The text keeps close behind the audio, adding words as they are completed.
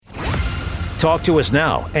Talk to us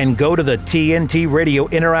now and go to the TNT Radio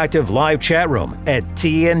Interactive Live chat room at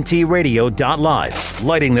tntradio.live.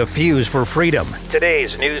 Lighting the fuse for freedom.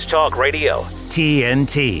 Today's News Talk Radio,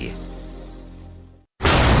 TNT.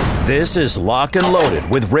 This is Locked and Loaded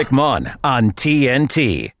with Rick Munn on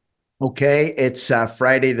TNT. Okay, it's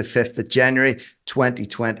Friday the 5th of January,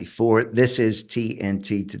 2024. This is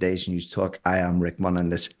TNT, Today's News Talk. I am Rick Munn,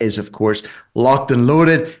 and this is, of course, Locked and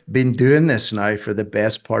Loaded. Been doing this now for the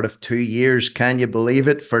best part of 2 years. Can you believe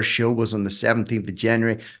it? First show was on the 17th of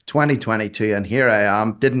January, 2022, and here I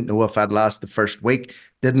am. Didn't know if I'd last the first week.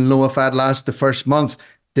 Didn't know if I'd last the first month.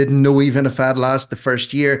 Didn't know even if I'd last the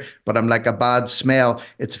first year, but I'm like a bad smell.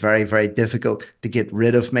 It's very, very difficult to get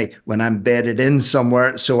rid of me when I'm bedded in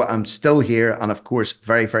somewhere. So I'm still here. And of course,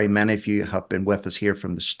 very, very many of you have been with us here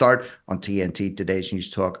from the start on TNT, Today's News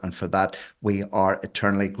Talk. And for that, we are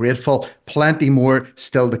eternally grateful. Plenty more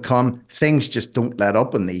still to come. Things just don't let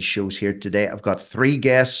up on these shows here today. I've got 3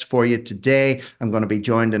 guests for you today. I'm going to be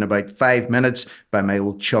joined in about 5 minutes by my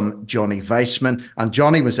old chum, Johnny Weissman. And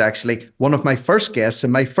Johnny was actually one of my first guests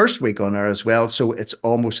in my first week on air as well. So it's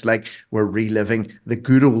almost like we're reliving the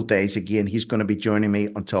good old days again. He's going to be joining me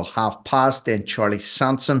until past. Then Charlie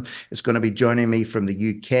Sansom is going to be joining me from the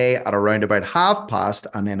UK at around about past.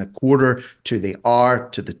 And then 1/4 to the hour,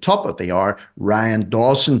 to the top of the hour, Ryan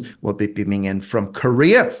Dawson will be beaming in from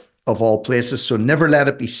Korea, of all places. So never let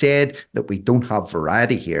it be said that we don't have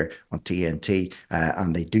variety here on TNT.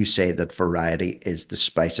 And they do say that variety is the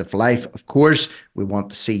spice of life. Of course, we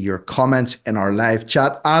want to see your comments in our live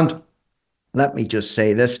chat. And let me just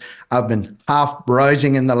say this. I've been half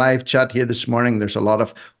browsing in the live chat here this morning. There's a lot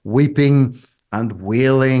of weeping and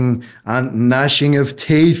wailing and gnashing of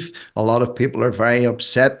teeth. A lot of people are very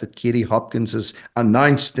upset that Katie Hopkins has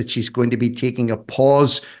announced that she's going to be taking a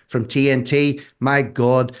pause from TNT. My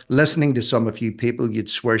God, listening to some of you people, you'd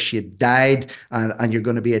swear she had died, and you're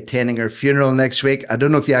going to be attending her funeral next week. I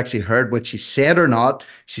don't know if you actually heard what she said or not.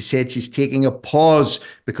 She said she's taking a pause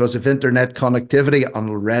because of internet connectivity, and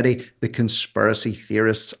already the conspiracy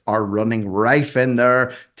theorists are running rife in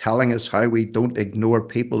there, telling us how we don't ignore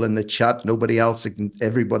people in the chat.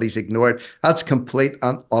 Everybody's ignored. That's complete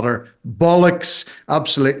and utter bollocks.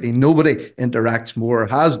 Absolutely nobody interacts more or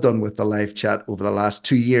has done with the live chat over the last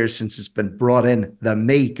 2 years since it's been brought in than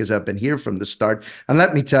me, because I've been here from the start. And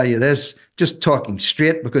let me tell you this, just talking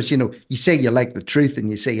straight, because, you know, you say you like the truth and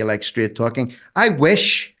you say you like straight talking. I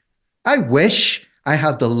wish I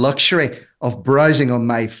had the luxury of browsing on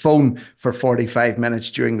my phone for 45 minutes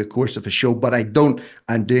during the course of a show, but I don't.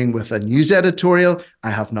 I'm doing with a news editorial. I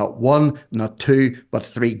have not 1, not 2, but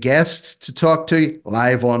 3 guests to talk to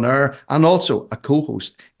live on air, and also a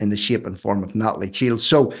co-host in the shape and form of Natalie Shields.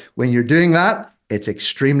 So when you're doing that, it's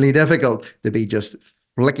extremely difficult to be just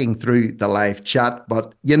flicking through the live chat.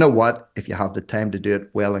 But you know what? If you have the time to do it,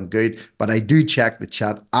 well and good. But I do check the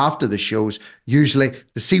chat after the shows, usually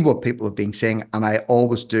to see what people have been saying. And I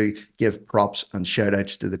always do give props and shout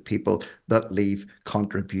outs to the people that leave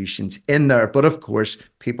contributions in there. But of course,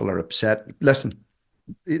 people are upset. Listen,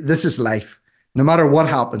 this is life. No matter what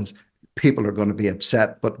happens, people are going to be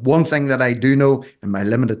upset. But one thing that I do know in my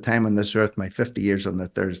limited time on this earth, my 50 years on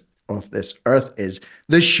the of this earth, is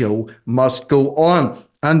the show must go on,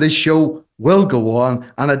 and the show will go on,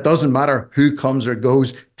 and it doesn't matter who comes or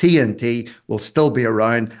goes. TNT will still be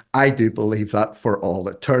around. I do believe that for all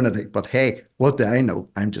eternity. But hey, what do I know?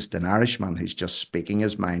 I'm just an Irishman who's just speaking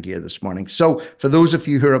his mind here this morning. So for those of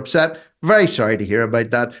you who are upset, very sorry to hear about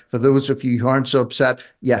that. For those of you who aren't so upset,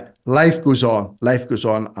 yeah, life goes on. Life goes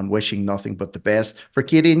on, and wishing nothing but the best for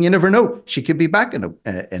Katie. And you never know, she could be back in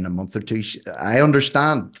a month or two. I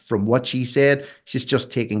understand from what she said, she's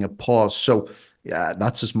just taking a pause. So yeah,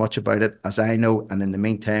 that's as much about it as I know. And in the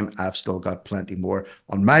meantime, I've still got plenty more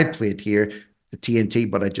on my plate here, the TNT,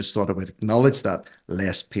 but I just thought I would acknowledge that,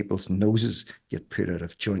 lest people's noses get put out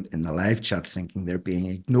of joint in the live chat thinking they're being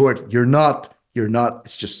ignored. You're not.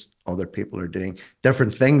 It's just other people are doing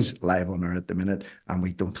different things live on air at the minute, and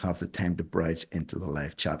we don't have the time to browse into the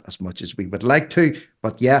live chat as much as we would like to.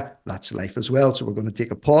 But yeah, that's life as well. So we're going to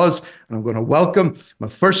take a pause, and I'm going to welcome my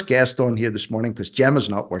first guest on here this morning, because Gemma's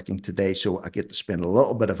not working today, so I get to spend a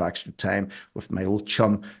little bit of extra time with my old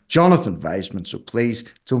chum, Jonathan Weissman. So please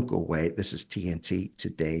don't go away. This is TNT,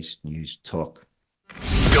 Today's News Talk.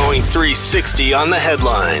 Going 360 on the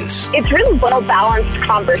headlines. It's really well-balanced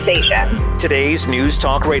conversation. Today's News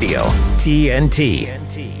Talk Radio,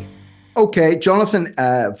 TNT. Okay, Jonathan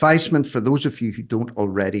Weissman, for those of you who don't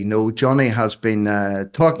already know, Johnny has been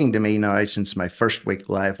talking to me now since my first week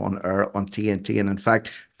live on air on TNT. And in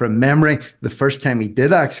fact, from memory, the first time he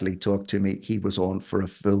did actually talk to me, he was on for a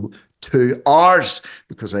full 2 hours,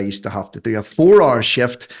 because I used to have to do a 4-hour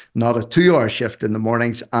shift, not a 2-hour shift in the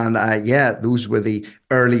mornings. And yeah, those were the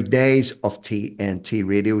early days of TNT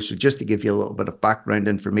radio. So just to give you a little bit of background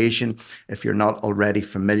information, if you're not already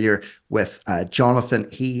familiar with Jonathan,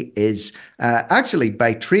 he is actually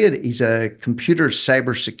by trade, he's a computer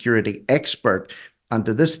cybersecurity expert. And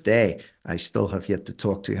to this day, I still have yet to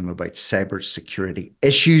talk to him about cybersecurity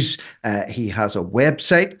issues. He has a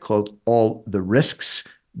website called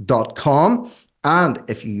alltherisks.com. And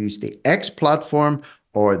if you use the X platform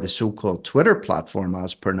or the so-called Twitter platform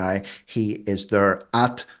as per now, he is there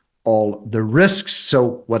at all the risks.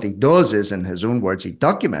 So what he does is, in his own words, he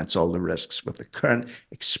documents all the risks with the current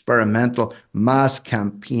experimental mass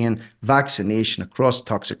campaign vaccination across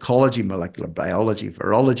toxicology, molecular biology,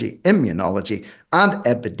 virology, immunology, and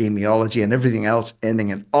epidemiology, and everything else ending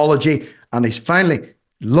in ology. And he's finally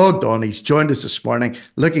logged on. He's joined us this morning,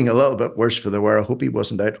 looking a little bit worse for the wear. I hope he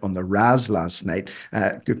wasn't out on the Raz last night.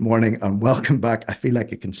 Good morning and welcome back. I feel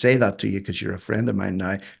like I can say that to you because you're a friend of mine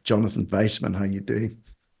now. Jonathan Weissman, how you doing?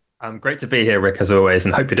 Great to be here, Rick, as always,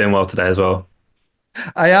 and hope you're doing well today as well.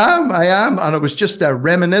 I am. And I was just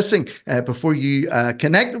reminiscing before you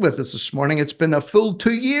connected with us this morning. It's been a full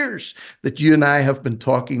 2 years that you and I have been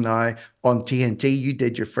talking now on TNT. You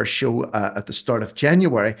did your first show at the start of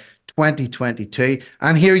January 2022.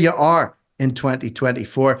 And here you are in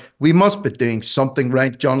 2024. We must be doing something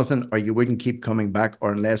right, Jonathan, or you wouldn't keep coming back,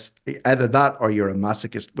 or unless either that or you're a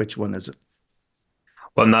masochist. Which one is it?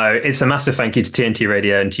 Well, no, it's a massive thank you to TNT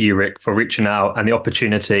Radio and to you, Rick, for reaching out and the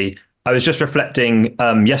opportunity. I was just reflecting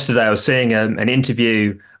yesterday. I was seeing an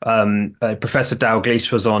interview. Professor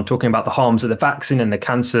Dalgleish was on talking about the harms of the vaccine and the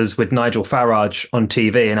cancers with Nigel Farage on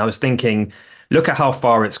TV. And I was thinking, look at how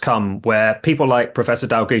far it's come, where people like Professor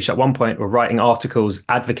Dalgleish at one point were writing articles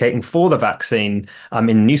advocating for the vaccine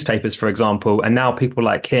in newspapers, for example. And now people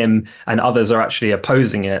like him and others are actually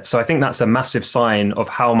opposing it. So I think that's a massive sign of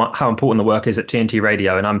how important the work is at TNT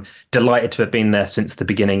Radio. And I'm delighted to have been there since the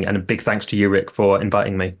beginning. And a big thanks to you, Rick, for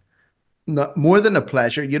inviting me. No, more than a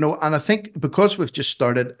pleasure, and I think because we've just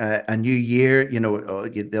started a new year,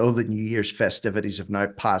 all the New Year's festivities have now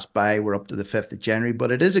passed by. We're up to the 5th of January,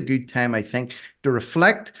 but it is a good time, I think, to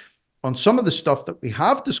reflect on some of the stuff that we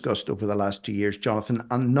have discussed over the last 2 years, Jonathan.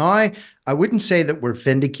 And now I wouldn't say that we're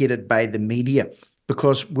vindicated by the media,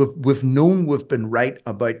 because we've known we've been right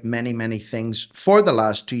about many, many things for the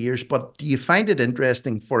last 2 years. But do you find it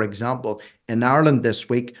interesting, for example, in Ireland this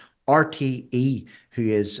week, RTE, who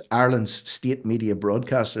is Ireland's state media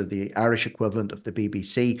broadcaster, the Irish equivalent of the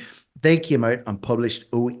BBC, they came out and published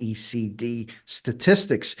OECD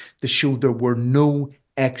statistics to show there were no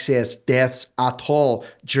excess deaths at all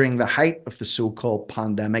during the height of the so-called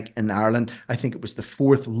pandemic in Ireland. I think it was the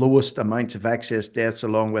 4th lowest amount of excess deaths,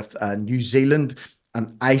 along with New Zealand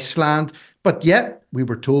and Iceland. But yet we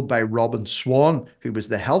were told by Robin Swan, who was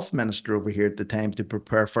the health minister over here at the time, to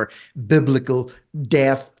prepare for biblical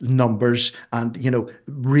death numbers and,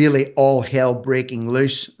 really all hell breaking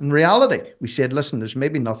loose. In reality, we said, listen, there's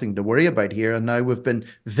maybe nothing to worry about here. And now we've been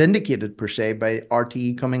vindicated, per se, by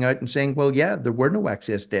RTE coming out and saying, well, yeah, there were no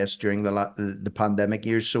excess deaths during the pandemic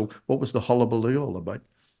years. So what was the hullabaloo all about?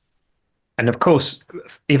 And of course,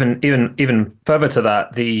 even further to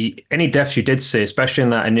that, any deaths you did see, especially in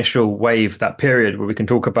that initial wave, that period where we can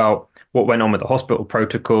talk about what went on with the hospital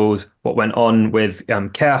protocols, what went on with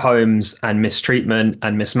care homes and mistreatment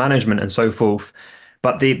and mismanagement and so forth.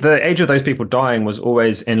 But the age of those people dying was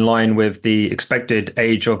always in line with the expected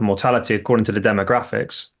age of mortality according to the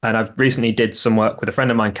demographics. And I've recently did some work with a friend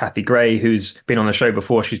of mine, Kathy Gray, who's been on the show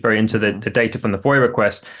before. She's very into the data from the FOIA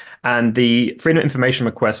request. And the Freedom of Information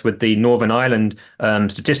request with the Northern Ireland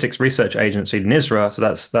Statistics Research Agency, NISRA, so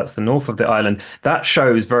that's the north of the island, that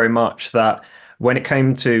shows very much that when it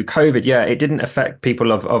came to COVID, it didn't affect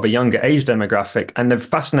people of a younger age demographic. And the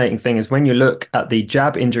fascinating thing is when you look at the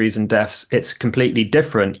jab injuries and deaths, it's completely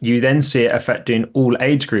different. You then see it affecting all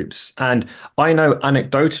age groups. And I know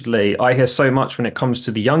anecdotally, I hear so much when it comes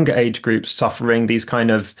to the younger age groups suffering these kind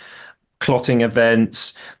of clotting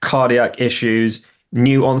events, cardiac issues,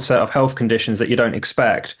 new onset of health conditions that you don't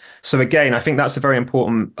expect. So again, I think that's a very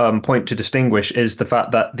important point to distinguish, is the fact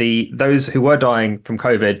that those who were dying from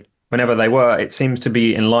COVID, whenever they were, it seems to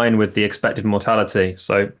be in line with the expected mortality.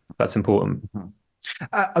 So that's important.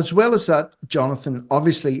 As well as that, Jonathan,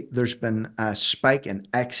 obviously there's been a spike in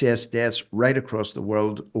excess deaths right across the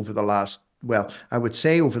world over the last well, I would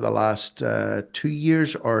say over the last 2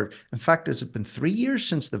 years, or in fact, has it been 3 years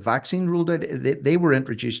since the vaccine rolled out? They were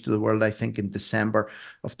introduced to the world, I think, in December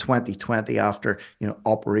of 2020 after,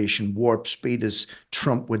 Operation Warp Speed, as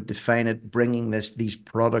Trump would define it, bringing these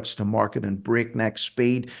products to market in breakneck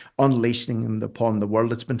speed, unleashing them upon the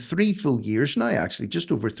world. It's been 3 full years now, actually,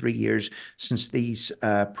 just over 3 years since these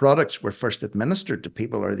products were first administered to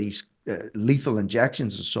people, or these lethal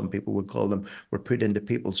injections, as some people would call them, were put into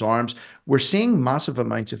people's arms. We're seeing massive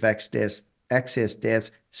amounts of excess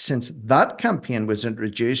deaths since that campaign was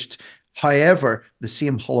introduced. However, the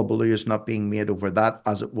same hullabaloo is not being made over that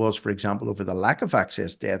as it was, for example, over the lack of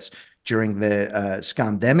excess deaths during the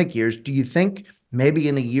scandemic years. Do you think maybe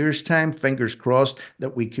in a year's time, fingers crossed,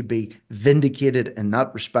 that we could be vindicated in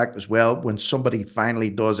that respect as well, when somebody finally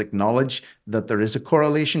does acknowledge that there is a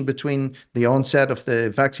correlation between the onset of the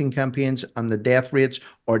vaccine campaigns and the death rates?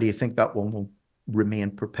 Or do you think that one will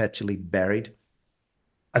remain perpetually buried?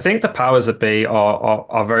 I think the powers that be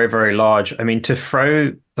are very, very large. I mean, to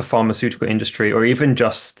throw the pharmaceutical industry or even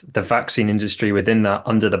just the vaccine industry within that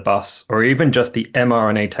under the bus, or even just the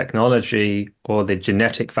mRNA technology or the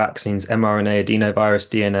genetic vaccines, mRNA, adenovirus,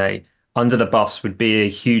 DNA, under the bus would be a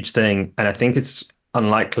huge thing. And I think it's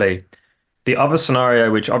unlikely. The other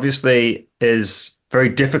scenario, which obviously is very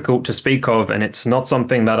difficult to speak of, and it's not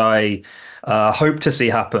something that I hope to see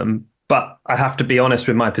happen, but I have to be honest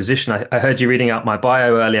with my position. I heard you reading out my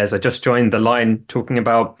bio earlier as I just joined the line, talking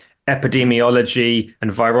about epidemiology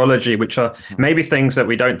and virology, which are maybe things that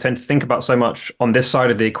we don't tend to think about so much on this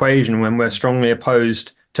side of the equation when we're strongly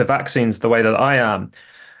opposed to vaccines the way that I am.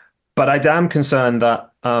 But I am concerned that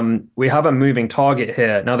we have a moving target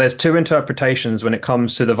here. Now, there's two interpretations when it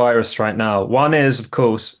comes to the virus right now. One is, of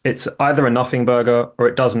course, it's either a nothing burger or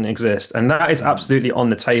it doesn't exist. And that is absolutely on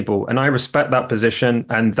the table. And I respect that position.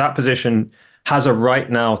 And that position has a right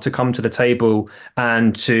now to come to the table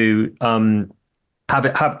and to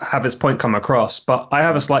have its point come across. But I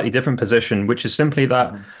have a slightly different position, which is simply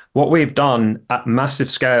that what we've done at massive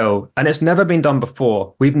scale, and it's never been done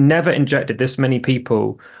before, we've never injected this many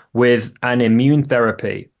people with an immune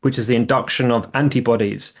therapy, which is the induction of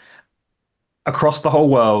antibodies across the whole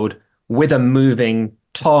world with a moving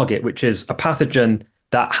target, which is a pathogen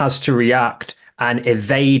that has to react and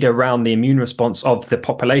evade around the immune response of the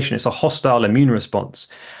population. It's a hostile immune response.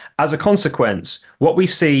 As a consequence, what we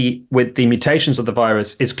see with the mutations of the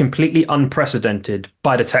virus is completely unprecedented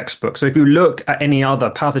by the textbook. So if you look at any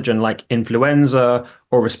other pathogen like influenza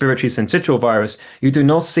or respiratory syncytial virus, you do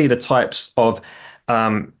not see the types of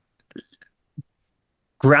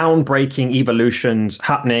groundbreaking evolutions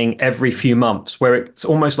happening every few months, where it's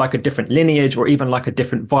almost like a different lineage or even like a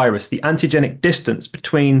different virus. The antigenic distance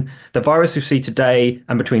between the virus we see today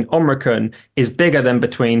and between Omicron is bigger than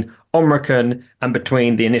between Omicron and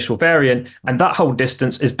between the initial variant. And that whole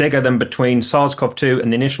distance is bigger than between SARS-CoV-2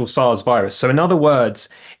 and the initial SARS virus. So in other words,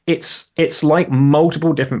 it's like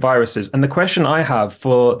multiple different viruses. And the question I have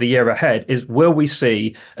for the year ahead is, will we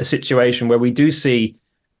see a situation where we do see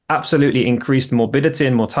absolutely increased morbidity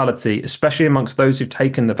and mortality, especially amongst those who've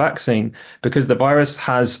taken the vaccine, because the virus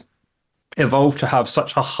has evolved to have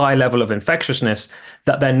such a high level of infectiousness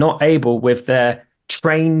that they're not able, with their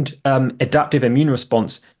trained adaptive immune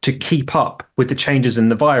response, to keep up with the changes in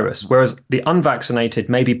the virus, whereas the unvaccinated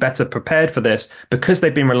may be better prepared for this because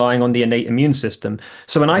they've been relying on the innate immune system.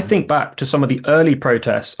 So when I think back to some of the early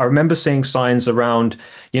protests, I remember seeing signs around,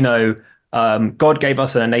 God gave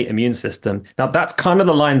us an innate immune system. Now, that's kind of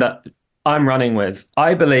the line that I'm running with.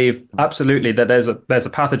 I believe absolutely that there's a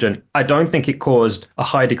pathogen. I don't think it caused a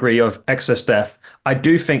high degree of excess death. I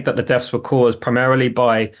do think that the deaths were caused primarily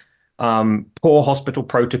by poor hospital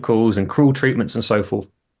protocols and cruel treatments and so forth.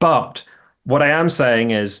 But what I am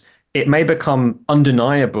saying is it may become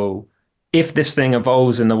undeniable if this thing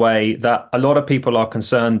evolves in the way that a lot of people are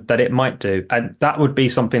concerned that it might do. And that would be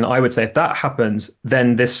something that I would say, if that happens,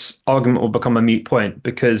 then this argument will become a moot point,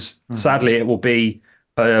 because sadly it will be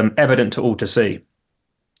evident to all to see.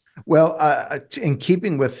 Well, in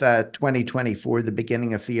keeping with 2024, the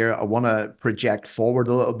beginning of the year, I want to project forward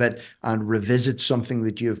a little bit and revisit something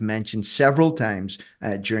that you have mentioned several times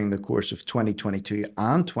during the course of 2022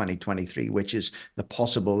 and 2023, which is the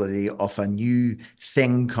possibility of a new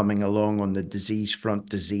thing coming along on the disease front,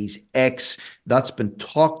 Disease X. That's been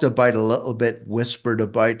talked about a little bit, whispered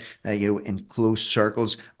about, in close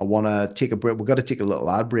circles. I want to take a break. We've got to take a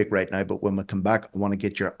little ad break right now, but when we come back, I want to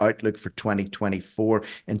get your outlook for 2024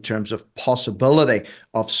 in terms of possibility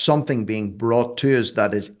of something being brought to us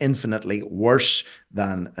that is infinitely worse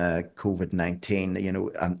than COVID-19,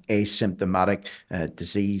 an asymptomatic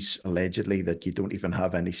disease, allegedly, that you don't even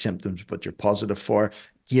have any symptoms, but you're positive for.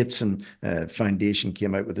 Gates and Foundation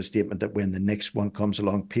came out with a statement that when the next one comes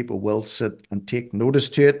along, people will sit and take notice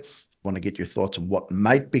to it. Want to get your thoughts on what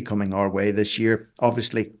might be coming our way this year.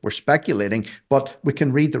 Obviously, we're speculating, but we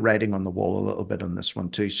can read the writing on the wall a little bit on this one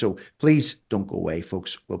too. So please don't go away,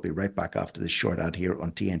 folks. We'll be right back after this short ad here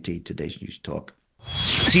on TNT, Today's News Talk.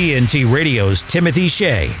 TNT Radio's Timothy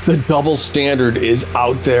Shea. The double standard is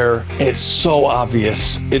out there. It's so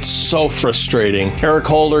obvious. It's so frustrating. Eric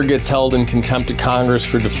Holder gets held in contempt of Congress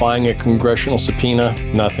for defying a congressional subpoena.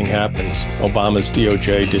 Nothing happens. Obama's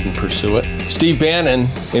DOJ didn't pursue it. Steve Bannon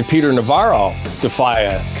and Peter Navarro defy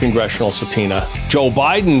a congressional subpoena. Joe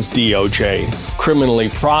Biden's DOJ criminally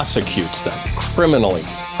prosecutes them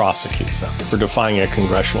for defying a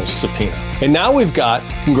congressional subpoena. And now we've got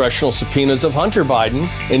congressional subpoenas of Hunter Biden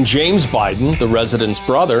and James Biden, the resident's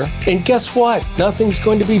brother. And guess what? Nothing's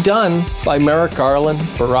going to be done by Merrick Garland,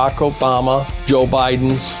 Barack Obama, Joe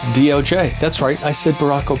Biden's DOJ. That's right, I said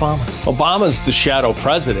Barack Obama. Obama's the shadow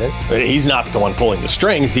president. He's not the one pulling the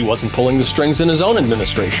strings. He wasn't pulling the strings in his own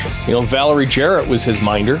administration. You know, Valerie Jarrett was his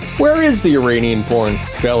minder. Where is the Iranian-born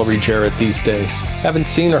Valerie Jarrett these days? Haven't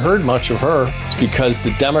seen or heard much of her. It's because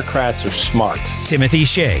the Democrats are smart. Timothy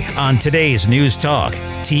Shea on Today's News Talk,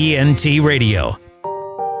 TNT Radio.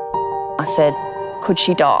 I said, could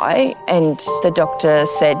she die? And the doctor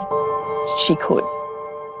said she could.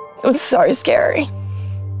 It was so scary.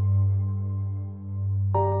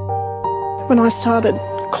 When I started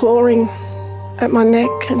clawing at my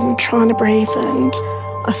neck and trying to breathe, and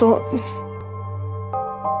I thought,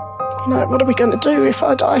 you know, what are we going to do if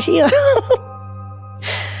I die here?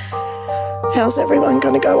 How's everyone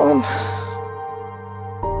going to go on?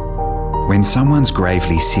 When someone's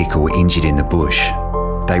gravely sick or injured in the bush,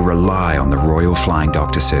 they rely on the Royal Flying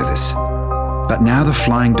Doctor Service. But now the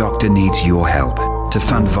Flying Doctor needs your help to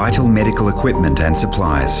fund vital medical equipment and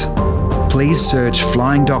supplies. Please search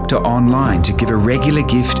Flying Doctor online to give a regular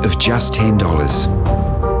gift of just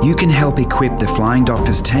 $10. You can help equip the Flying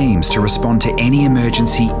Doctor's teams to respond to any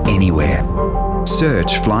emergency anywhere.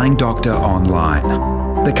 Search Flying Doctor online.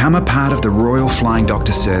 Become a part of the Royal Flying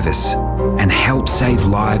Doctor Service and help save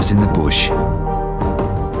lives in the bush.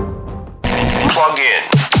 Plug in.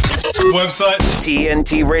 Website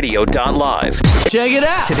TNTRadio.live. Check it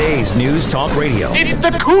out. Today's News Talk Radio. It's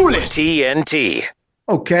the coolest. TNT.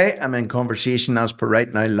 Okay, I'm in conversation as per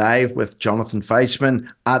right now live with Jonathan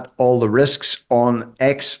Weissman at All the Risks on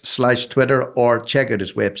X/Twitter, or check out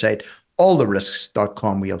his website,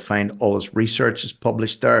 alltherisks.com, where you'll find all his research is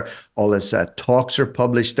published there, all his talks are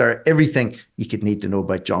published there. Everything you could need to know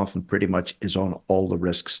about Jonathan pretty much is on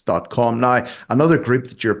alltherisks.com. Now, another group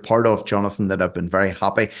that you're part of, Jonathan, that I've been very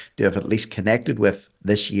happy to have at least connected with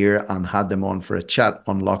this year and had them on for a chat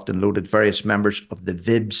on Locked and Loaded, various members of the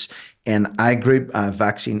VIBS NI group,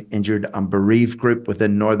 Vaccine Injured and Bereaved group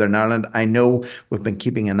within Northern Ireland. I know we've been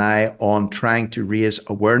keeping an eye on trying to raise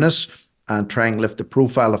awareness and try and lift the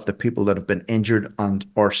profile of the people that have been injured and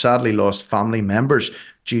or sadly lost family members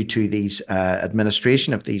due to these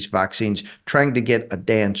administration of these vaccines, trying to get a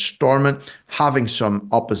day in Stormont, having some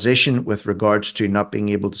opposition with regards to not being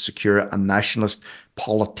able to secure a nationalist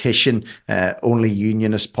politician. Only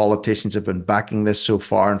unionist politicians have been backing this so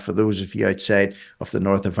far. And for those of you outside of the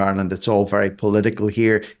north of Ireland, it's all very political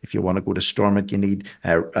here. If you want to go to Stormont, you need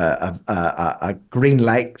a green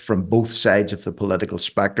light from both sides of the political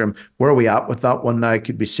spectrum. Where are we at with that one now?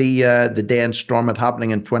 Could we see the day in Stormont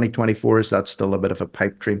happening in 2024? Is that still a bit of a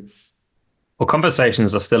pipe dream? Well,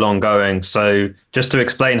 conversations are still ongoing. So just to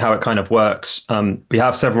explain how it kind of works, we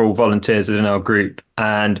have several volunteers within our group,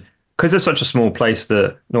 and because it's such a small place,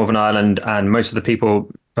 the Northern Ireland, and most of the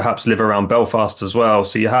people perhaps live around Belfast as well.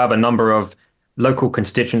 So you have a number of local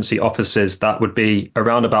constituency offices that would be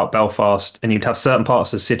around about Belfast, and you'd have certain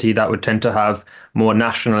parts of the city that would tend to have more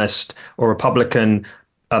nationalist or Republican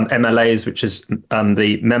MLAs, which is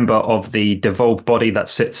the member of the devolved body that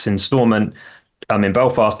sits in Stormont in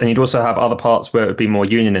Belfast. And you'd also have other parts where it would be more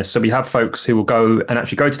unionist. So we have folks who will go and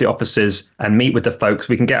actually go to the offices and meet with the folks.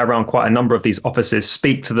 We can get around quite a number of these offices,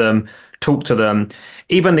 speak to them, talk to them.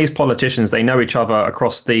 Even these politicians, they know each other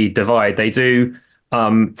across the divide. They do,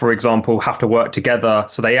 for example, have to work together.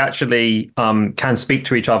 So they actually can speak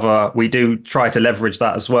to each other. We do try to leverage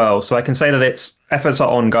that as well. So I can say that efforts are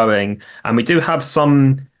ongoing, and we do have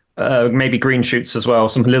some maybe green shoots as well,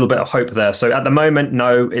 some little bit of hope there. So at the moment,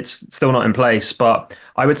 no, it's still not in place, but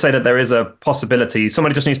I would say that there is a possibility.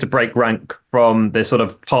 Somebody just needs to break rank from this sort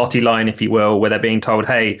of party line, if you will, where they're being told,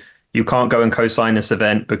 hey, you can't go and co-sign this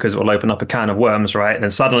event because it will open up a can of worms, right? And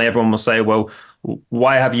then suddenly everyone will say, well,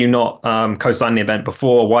 why have you not co-signed the event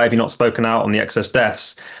before? Why have you not spoken out on the excess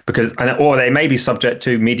deaths? Or they may be subject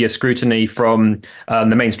to media scrutiny from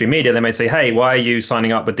the mainstream media. They may say, hey, why are you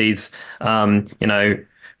signing up with these,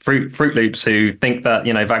 Fruit Loops who think that,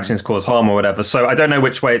 vaccines cause harm or whatever. So I don't know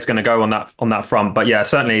which way it's going to go on that front. But yeah,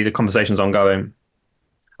 certainly the conversation's ongoing.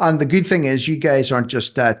 And the good thing is you guys aren't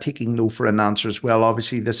just taking no for an answer as well.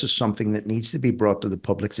 Obviously, this is something that needs to be brought to the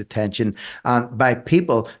public's attention and by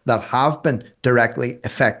people that have been directly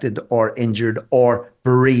affected or injured or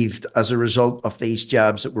bereaved as a result of these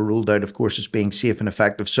jabs that were ruled out, of course, as being safe and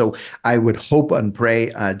effective. So I would hope and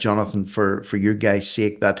pray, Jonathan, for your guys'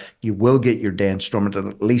 sake, that you will get your day instrument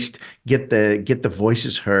and at least get the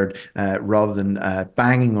voices heard rather than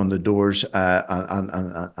banging on the doors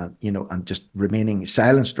and just remaining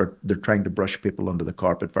silenced, or they're trying to brush people under the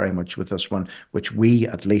carpet very much with this one, which we,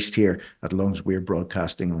 at least here, as long as we're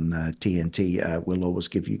broadcasting on TNT, will always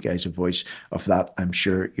give you guys a voice of that. I'm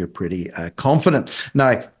sure you're pretty confident.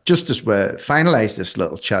 Now, just as we finalize this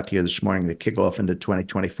little chat here this morning to kick off into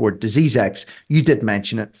 2024, Disease X, you did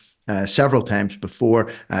mention it several times before.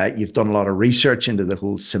 You've done a lot of research into the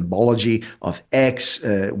whole symbology of X,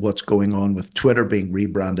 what's going on with Twitter being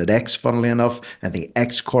rebranded X, funnily enough, and the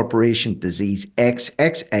X Corporation, Disease X,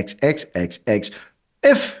 XXXXX.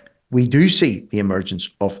 If we do see the emergence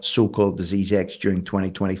of so-called Disease X during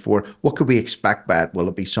 2024, what could we expect by it? Will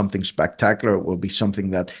it be something spectacular? It will be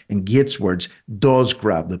something that, in Gates' words, does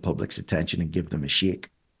grab the public's attention and give them a shake?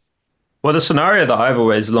 Well, the scenario that I've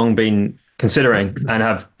always long been considering and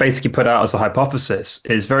have basically put out as a hypothesis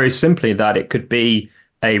is very simply that it could be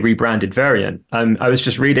a rebranded variant. I was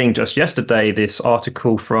just reading just yesterday this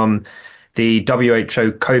article from the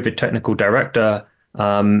WHO COVID technical director,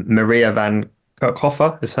 Maria van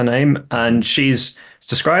Kerkhoffer is her name, and she's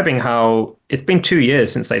describing how it's been 2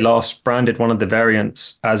 years since they last branded one of the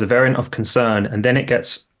variants as a variant of concern, and then it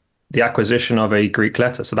gets the acquisition of a Greek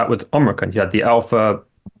letter. So that was Omicron. You had the Alpha,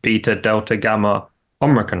 Beta, Delta, Gamma,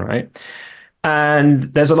 Omicron, right? And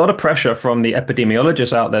there's a lot of pressure from the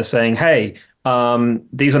epidemiologists out there saying, hey,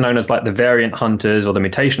 these are known as like the variant hunters or the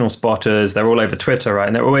mutational spotters. They're all over Twitter, right?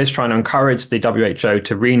 And they're always trying to encourage the WHO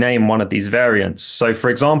to rename one of these variants. So,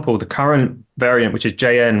 for example, the current variant, which is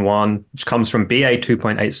JN1, which comes from BA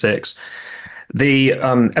 2.86, the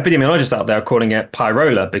epidemiologists out there are calling it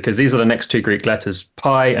pyrola because these are the next two Greek letters,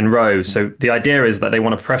 pi and rho. So the idea is that they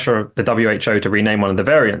want to pressure the WHO to rename one of the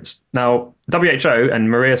variants. Now, WHO,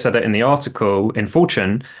 and Maria said it in the article in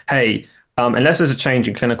Fortune, hey, unless there's a change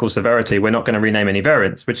in clinical severity, we're not going to rename any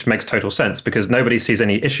variants, which makes total sense because nobody sees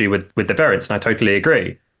any issue with the variants, and I totally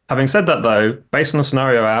agree. Having said that, though, based on the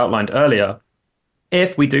scenario I outlined earlier,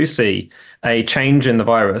 if we do see a change in the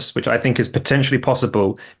virus, which I think is potentially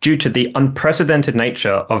possible due to the unprecedented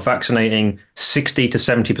nature of vaccinating 60 to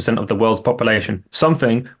 70% of the world's population,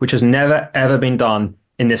 something which has never, ever been done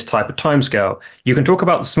in this type of timescale. You can talk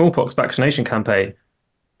about the smallpox vaccination campaign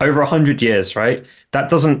over 100 years, right? That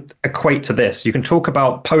doesn't equate to this. You can talk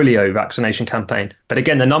about polio vaccination campaign, but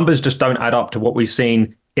again, the numbers just don't add up to what we've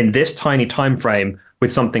seen in this tiny time frame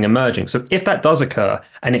with something emerging. So if that does occur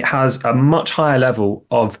and it has a much higher level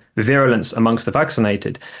of virulence amongst the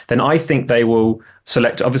vaccinated, then I think they will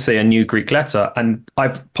select obviously a new Greek letter. And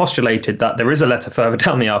I've postulated that there is a letter further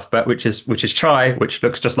down the alphabet, which is chi, which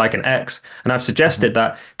looks just like an X. And I've suggested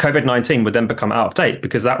that COVID-19 would then become out of date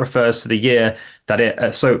because that refers to the year that it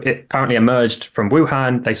apparently emerged from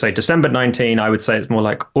Wuhan. They say December 19. I would say it's more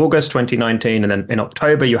like August 2019. And then in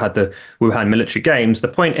October, you had the Wuhan military games. The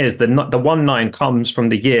point is the 19 comes from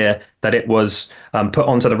the year that it was put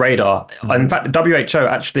onto the radar. In fact, the WHO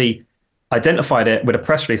actually identified it with a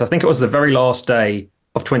press release. I think it was the very last day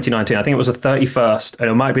of 2019. I think it was the 31st, and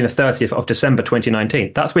it might have been the 30th of December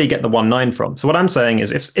 2019. That's where you get the 19 from. So what I'm saying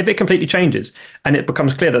is if it completely changes and it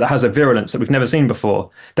becomes clear that it has a virulence that we've never seen before,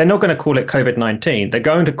 they're not going to call it COVID-19. They're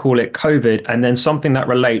going to call it COVID and then something that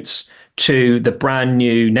relates to the brand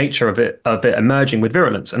new nature of it emerging with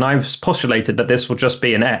virulence. And I've postulated that this will just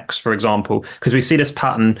be an X, for example, because we see this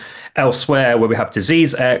pattern elsewhere where we have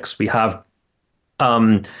disease X, we have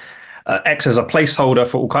X as a placeholder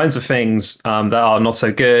for all kinds of things that are not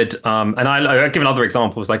so good. And I've given other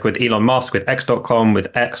examples like with Elon Musk, with X.com, with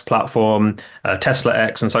X platform, Tesla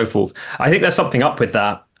X, and so forth. I think there's something up with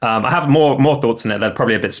that. I have more thoughts in it that are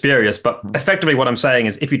probably a bit spurious, but effectively what I'm saying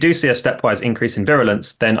is if you do see a stepwise increase in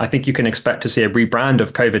virulence, then I think you can expect to see a rebrand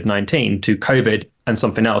of COVID-19 to COVID and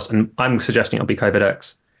something else. And I'm suggesting it'll be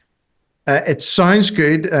COVID-X. It sounds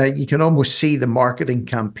good. You can almost see the marketing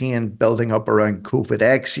campaign building up around COVID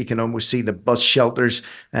X. You can almost see the bus shelters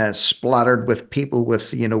splattered with people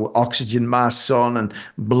with, oxygen masks on and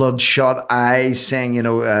bloodshot eyes saying,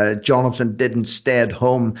 Jonathan didn't stay at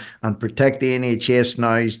home and protect the NHS.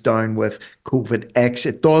 Now he's down with COVID X.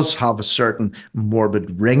 It does have a certain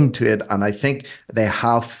morbid ring to it. And I think they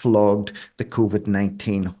have flogged the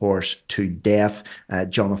COVID-19 horse to death,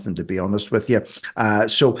 Jonathan, to be honest with you.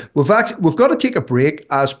 So we've got to take a break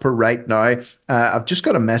as per right now. I've just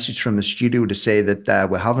got a message from the studio to say that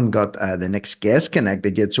we haven't got the next guest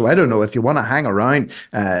connected yet. So I don't know if you want to hang around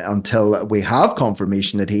until we have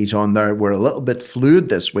confirmation that he's on there. We're a little bit fluid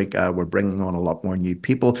this week. We're bringing on a lot more new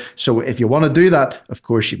people. So if you want to do that, of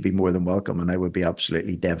course, you'd be more than welcome. And I would be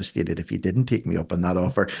absolutely devastated if you didn't take me up on that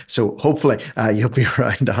offer. So hopefully you'll be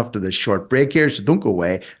around after this short break here. So don't go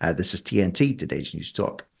away. This is TNT, Today's News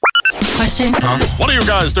Talk. Question. What are you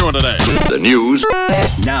guys doing today? The news.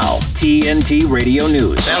 Now, TNT Radio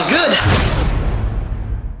News. Sounds good.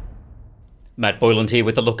 Matt Boyland here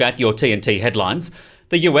with a look at your TNT headlines.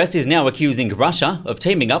 The US is now accusing Russia of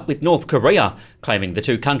teaming up with North Korea, claiming the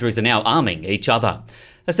two countries are now arming each other.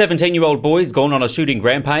 A 17-year-old boy's gone on a shooting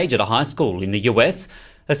rampage at a high school in the US.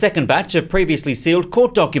 A second batch of previously sealed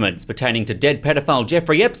court documents pertaining to dead pedophile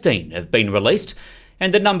Jeffrey Epstein have been released.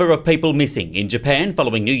 And the number of people missing in Japan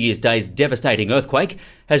following New Year's Day's devastating earthquake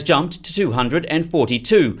has jumped to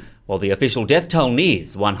 242, while the official death toll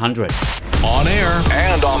nears 100. On air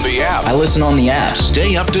and on the app. I listen on the app.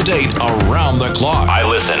 Stay up to date around the clock. I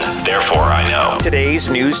listen, therefore I know. Today's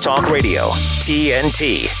News Talk Radio,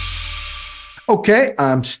 TNT. Okay,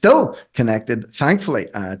 I'm still connected, thankfully,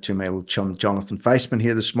 to my old chum, Jonathan Weissman,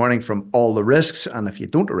 here this morning from All the Risks. And if you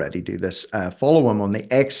don't already do this, follow him on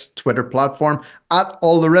the X Twitter platform at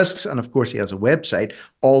All the Risks. And of course, he has a website,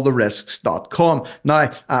 alltherisks.com.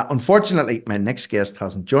 Now, unfortunately, my next guest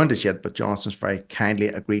hasn't joined us yet, but Jonathan's very kindly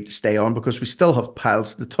agreed to stay on because we still have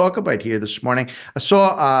piles to talk about here this morning. I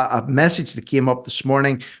saw a message that came up this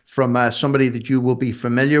morning from somebody that you will be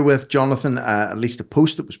familiar with, Jonathan, at least a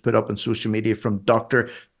post that was put up on social media from Dr.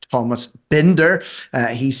 Thomas Binder.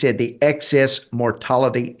 He said the excess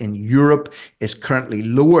mortality in Europe is currently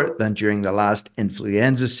lower than during the last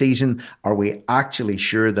influenza season. Are we actually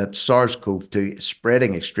sure that SARS-CoV-2 is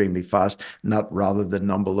spreading extremely fast, not rather the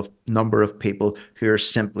number of people who are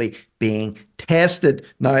simply being tested?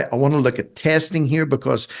 Now, I want to look at testing here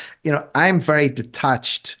because, I'm very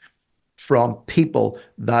detached from people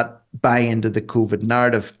that buy into the COVID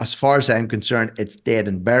narrative. As far as I'm concerned, it's dead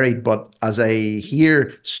and buried. But as I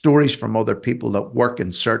hear stories from other people that work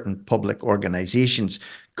in certain public organizations,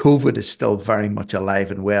 COVID is still very much alive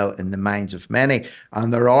and well in the minds of many.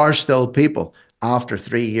 And there are still people after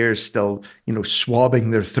 3 years still, swabbing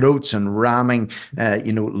their throats and ramming,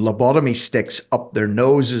 lobotomy sticks up their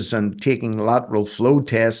noses and taking lateral flow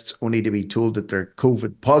tests only to be told that they're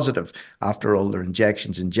COVID positive after all their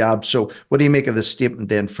injections and jabs. So what do you make of this statement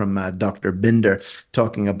then from Dr. Binder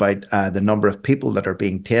talking about the number of people that are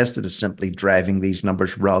being tested is simply driving these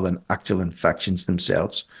numbers rather than actual infections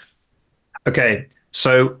themselves? Okay,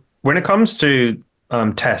 so when it comes to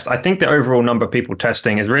test, I think the overall number of people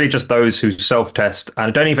testing is really just those who self-test. And I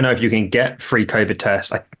don't even know if you can get free COVID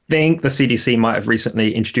tests. I think the CDC might have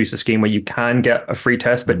recently introduced a scheme where you can get a free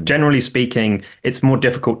test, but generally speaking, it's more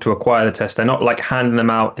difficult to acquire the test. They're not like handing them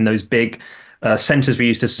out in those big centers we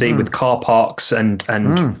used to see with car parks and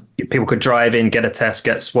people could drive in, get a test,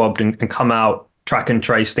 get swabbed and come out, track and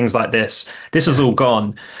trace, things like this. This is all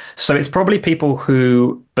gone. So it's probably people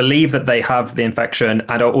who believe that they have the infection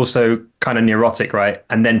and are also kind of neurotic, right?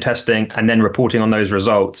 And then testing and then reporting on those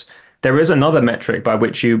results. There is another metric by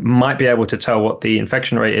which you might be able to tell what the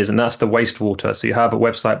infection rate is, and that's the wastewater. So you have a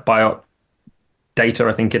website, Biot Data,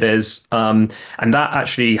 I think it is. And that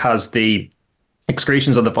actually has the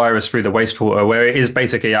excretions of the virus through the wastewater, where it is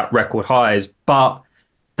basically at record highs. But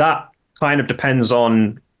that kind of depends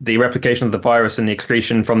on the replication of the virus and the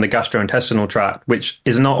excretion from the gastrointestinal tract, which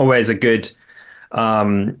is not always a good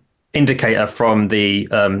indicator from the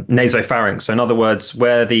nasopharynx. So in other words,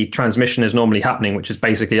 where the transmission is normally happening, which is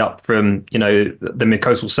basically up from, the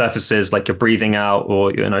mucosal surfaces, like you're breathing out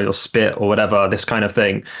or, your spit or whatever, this kind of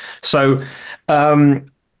thing. So I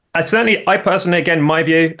personally, again, my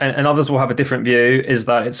view, and others will have a different view, is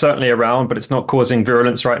that it's certainly around, but it's not causing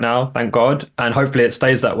virulence right now, thank God. And hopefully it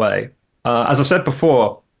stays that way. As I've said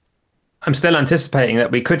before, I'm still anticipating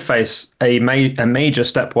that we could face a major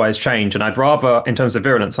stepwise change. And I'd rather, in terms of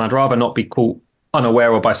virulence, I'd rather not be caught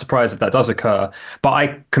unaware or by surprise if that does occur. But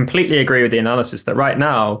I completely agree with the analysis that right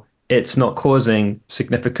now it's not causing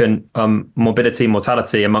significant morbidity,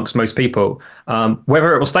 mortality amongst most people.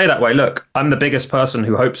 Whether it will stay that way, look, I'm the biggest person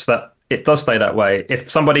who hopes that it does stay that way. If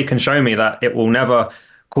somebody can show me that it will never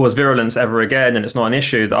cause virulence ever again and it's not an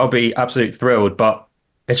issue, that I'll be absolutely thrilled. But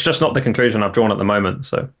it's just not the conclusion I've drawn at the moment.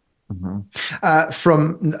 So.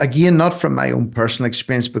 From again, not from my own personal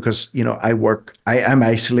experience, because I'm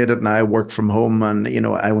isolated now. I work from home, and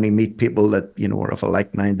I only meet people that are of a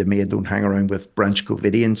like mind to me. I don't hang around with branch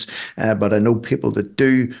COVIDians, but I know people that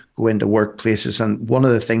do go into workplaces. And one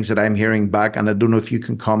of the things that I'm hearing back, and I don't know if you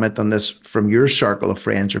can comment on this from your circle of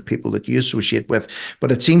friends or people that you associate with,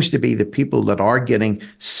 but it seems to be the people that are getting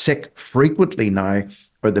sick frequently now,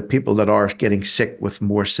 or the people that are getting sick with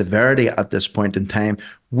more severity at this point in time,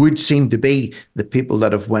 would seem to be the people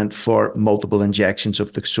that have went for multiple injections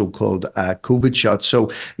of the so-called COVID shot.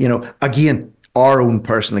 So, again, our own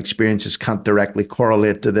personal experiences can't directly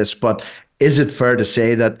correlate to this, but is it fair to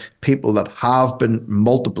say that people that have been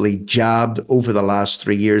multiply jabbed over the last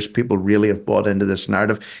 3 years, people really have bought into this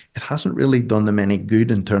narrative? It hasn't really done them any good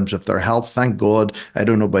in terms of their health. Thank God. I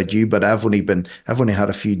don't know about you, but I've only had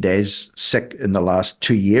a few days sick in the last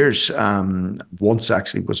 2 years. Once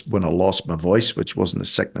actually was when I lost my voice, which wasn't a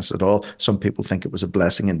sickness at all. Some people think it was a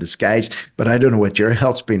blessing in disguise, but I don't know what your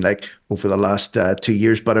health's been like over the last 2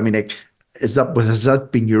 years. But I mean, has that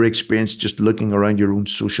been your experience just looking around your own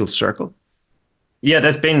social circle? Yeah,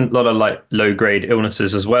 there's been a lot of like low-grade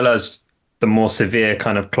illnesses as well as the more severe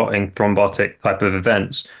kind of clotting thrombotic type of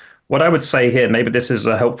events. What I would say here, maybe this is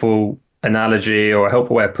a helpful analogy or a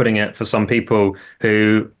helpful way of putting it for some people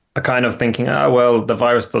who are kind of thinking, well, the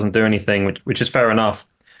virus doesn't do anything, which is fair enough.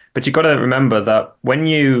 But you've got to remember that when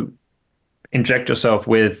you inject yourself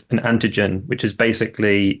with an antigen, which is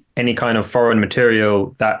basically any kind of foreign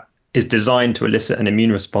material that is designed to elicit an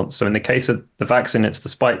immune response. So in the case of the vaccine, it's the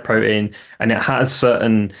spike protein, and it has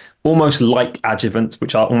certain almost like adjuvants,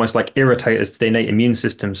 which are almost like irritators to the innate immune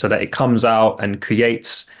system, so that it comes out and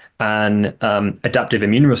creates an adaptive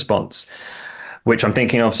immune response, which I'm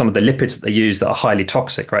thinking of some of the lipids that they use that are highly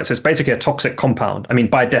toxic, right? So it's basically a toxic compound. I mean,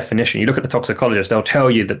 by definition, you look at the toxicologist, they'll tell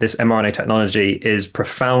you that this mRNA technology is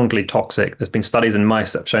profoundly toxic. There's been studies in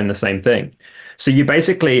mice that have shown the same thing. So you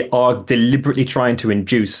basically are deliberately trying to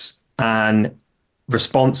induce an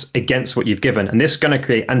response against what you've given. And this is going to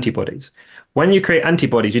create antibodies. When you create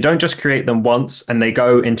antibodies, you don't just create them once and they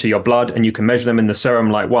go into your blood and you can measure them in the serum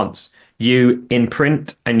like once. You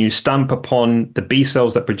imprint and you stamp upon the B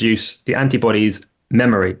cells that produce the antibodies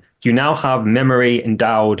memory. You now have memory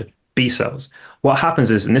endowed B cells. What happens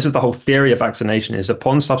is, and this is the whole theory of vaccination, is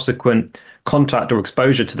upon subsequent contact or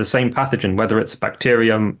exposure to the same pathogen, whether it's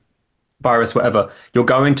bacterium, virus, whatever, you're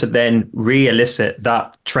going to then re-elicit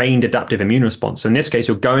that trained adaptive immune response. So in this case,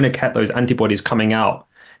 you're going to get those antibodies coming out.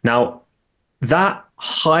 Now, that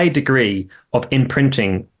high degree of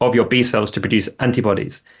imprinting of your B cells to produce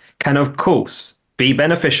antibodies can, of course, be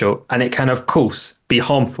beneficial, and it can, of course, be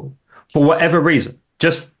harmful for whatever reason.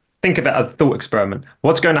 Just think of it as a thought experiment.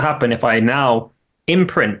 What's going to happen if I now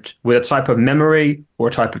imprint with a type of memory or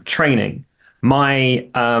a type of training my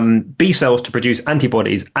B cells to produce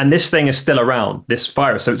antibodies, and this thing is still around, this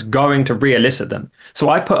virus, so it's going to re-elicit them. So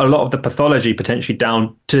I put a lot of the pathology potentially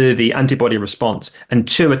down to the antibody response and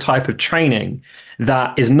to a type of training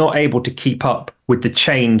that is not able to keep up with the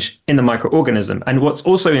change in the microorganism. And what's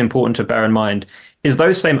also important to bear in mind is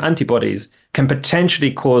those same antibodies can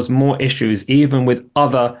potentially cause more issues even with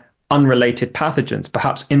other unrelated pathogens,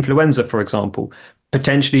 perhaps influenza, for example,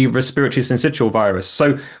 potentially respiratory syncytial virus.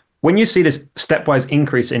 So when you see this stepwise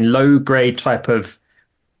increase in low-grade type of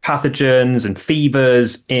pathogens and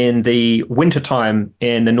fevers in the wintertime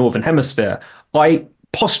in the Northern Hemisphere, I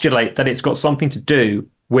postulate that it's got something to do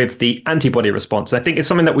with the antibody response. I think it's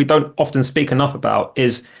something that we don't often speak enough about,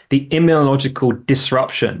 is the immunological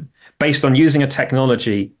disruption based on using a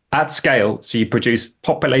technology at scale. So you produce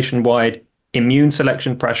population-wide immune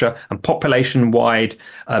selection pressure and population-wide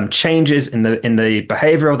changes in the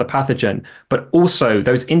behavior of the pathogen, but also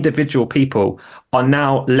those individual people are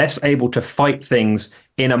now less able to fight things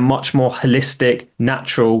in a much more holistic,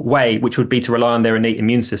 natural way, which would be to rely on their innate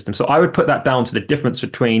immune system. So I would put that down to the difference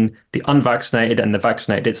between the unvaccinated and the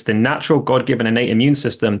vaccinated. It's the natural God-given innate immune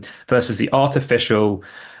system versus the artificial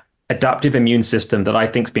adaptive immune system that I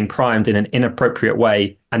think has been primed in an inappropriate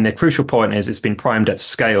way. And the crucial point is it's been primed at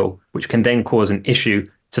scale, which can then cause an issue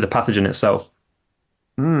to the pathogen itself.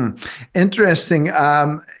 Interesting.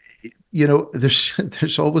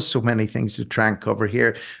 there's always so many things to try and cover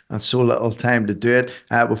here and so little time to do it.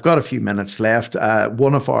 We've got a few minutes left.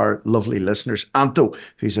 One of our lovely listeners, Anto,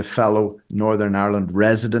 who's a fellow Northern Ireland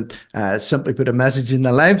resident, simply put a message in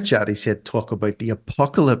the live chat. He said, talk about the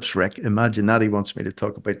apocalypse, Rick. Imagine that. He wants me to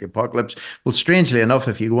talk about the apocalypse. Well, strangely enough,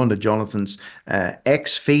 if you go onto Jonathan's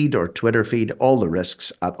X feed or Twitter feed, all the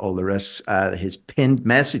risks, his pinned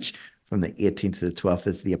message from the 18th to the 12th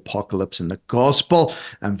is the apocalypse and the gospel.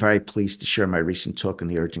 I'm very pleased to share my recent talk on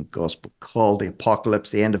the urgent gospel called the apocalypse,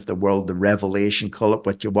 the end of the world, the revelation, call it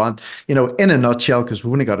what you want. In a nutshell, because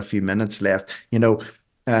we've only got a few minutes left,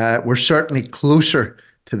 we're certainly closer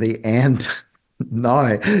to the end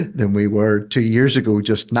now than we were 2 years ago.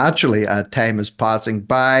 Just naturally, time is passing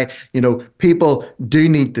by. People do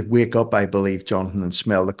need to wake up, I believe, Jonathan, and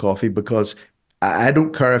smell the coffee, because I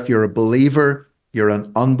don't care if you're a believer, you're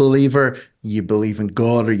an unbeliever, you believe in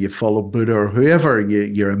God, or you follow Buddha, or whoever,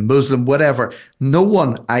 you're a Muslim, whatever. No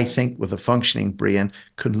one, I think, with a functioning brain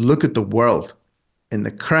can look at the world in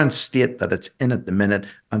the current state that it's in at the minute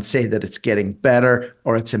and say that it's getting better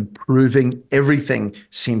or it's improving. Everything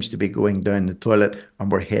seems to be going down the toilet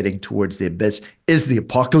and we're heading towards the abyss. Is the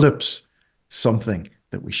apocalypse something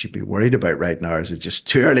that we should be worried about right now? Or is it just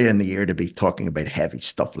too early in the year to be talking about heavy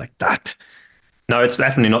stuff like that? No, it's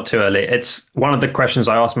definitely not too early. It's one of the questions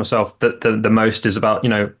I ask myself that the most is about,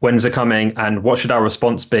 when's it coming and what should our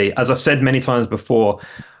response be? As I've said many times before,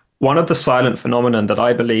 one of the silent phenomenon that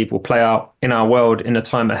I believe will play out in our world in the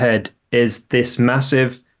time ahead is this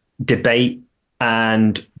massive debate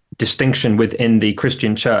and distinction within the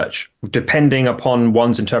Christian church, depending upon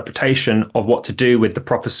one's interpretation of what to do with the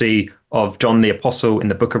prophecy of John the Apostle in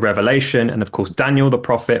the book of Revelation, and of course Daniel the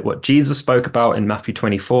prophet, what Jesus spoke about in Matthew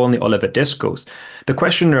 24 and the Olivet Discourse. The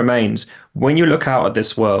question remains, when you look out at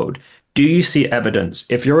this world, do you see evidence,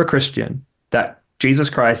 if you're a Christian, that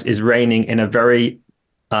Jesus Christ is reigning in a very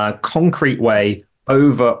concrete way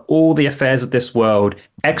over all the affairs of this world,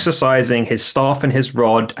 exercising his staff and his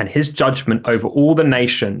rod and his judgment over all the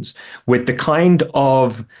nations with the kind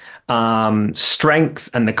of strength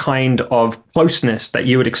and the kind of closeness that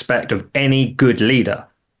you would expect of any good leader,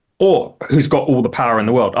 or who's got all the power in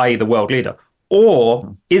the world, i.e. the world leader?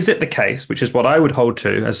 Or is it the case, which is what I would hold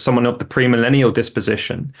to as someone of the premillennial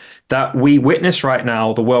disposition, that we witness right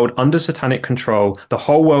now the world under satanic control, the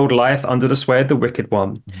whole world lieth under the sway of the wicked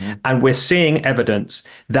one, and we're seeing evidence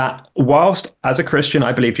that whilst, as a Christian,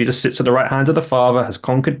 I believe Jesus sits at the right hand of the Father, has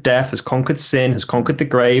conquered death, has conquered sin, has conquered the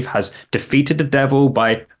grave, has defeated the devil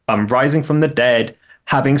by rising from the dead.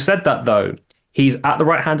 Having said that, though, he's at the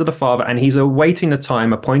right hand of the Father, and he's awaiting the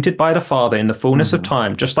time appointed by the Father in the fullness of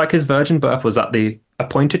time, just like his virgin birth was at the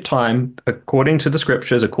appointed time, according to the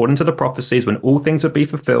scriptures, according to the prophecies, when all things would be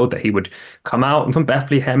fulfilled, that he would come out from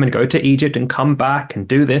Bethlehem and go to Egypt and come back and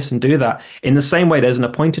do this and do that. In the same way, there's an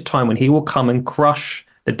appointed time when he will come and crush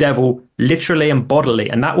the devil literally and bodily,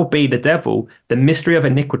 and that will be the devil, the mystery of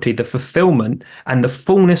iniquity, the fulfillment and the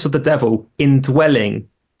fullness of the devil indwelling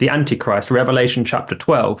the Antichrist, Revelation chapter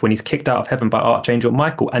 12, when he's kicked out of heaven by Archangel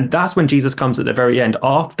Michael. And that's when Jesus comes at the very end,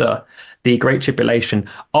 after the great tribulation,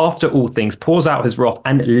 after all things, pours out his wrath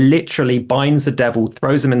and literally binds the devil,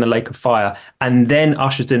 throws him in the lake of fire, and then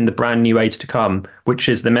ushers in the brand new age to come, which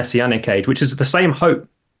is the Messianic age, which is the same hope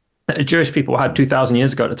that the Jewish people had 2,000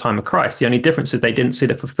 years ago at the time of Christ. The only difference is they didn't see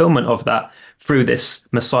the fulfillment of that through this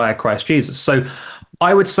Messiah, Christ Jesus. So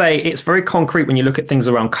I would say it's very concrete when you look at things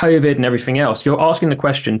around COVID and everything else. You're asking the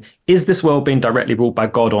question, is this world being directly ruled by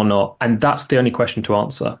God or not? And that's the only question to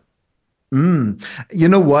answer. You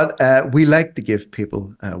know what? We like to give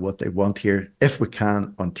people what they want here, if we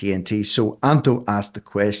can, on TNT. So Anto asked the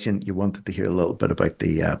question. You wanted to hear a little bit about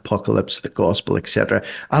the apocalypse, the gospel, etc.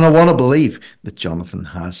 And I want to believe that Jonathan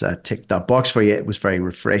has ticked that box for you. It was very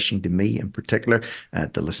refreshing to me in particular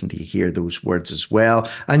to listen to you hear those words as well.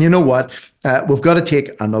 And you know what? We've got to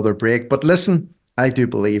take another break. But listen, I do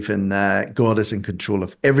believe in God is in control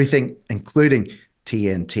of everything, including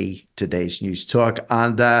TNT, today's news talk.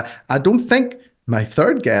 And I don't think my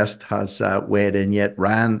third guest has weighed in yet,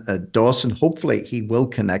 Ryan Dawson. Hopefully he will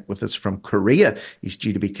connect with us from Korea. He's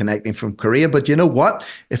due to be connecting from Korea. But you know what?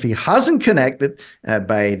 If he hasn't connected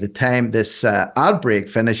by the time this ad break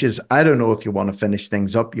finishes, I don't know if you want to finish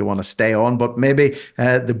things up, you want to stay on, but maybe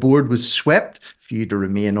the board was swept for you to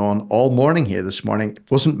remain on all morning here this morning.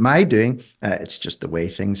 It wasn't my doing. It's just the way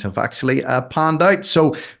things have actually panned out.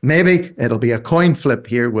 So maybe it'll be a coin flip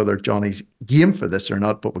here whether Johnny's game for this or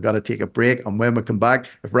not, but we've got to take a break. And when we come back,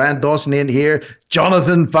 if Ryan Dawson ain't here,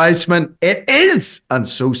 Jonathan Weissman, it is. And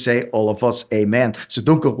so say all of us, amen. So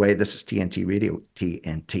don't go away. This is TNT Radio,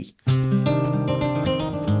 TNT.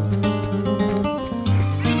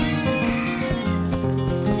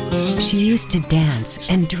 She used to dance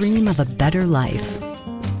and dream of a better life,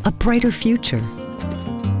 a brighter future,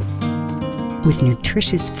 with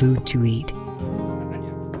nutritious food to eat,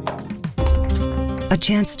 a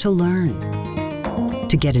chance to learn,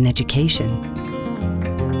 to get an education,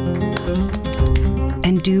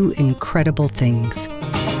 and do incredible things.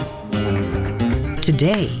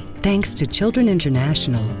 Today, thanks to Children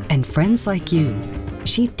International and friends like you,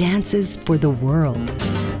 she dances for the world.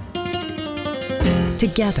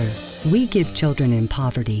 Together, we give children in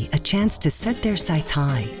poverty a chance to set their sights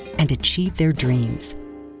high and achieve their dreams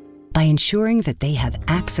by ensuring that they have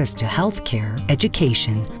access to healthcare,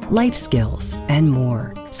 education, life skills, and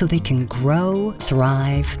more, so they can grow,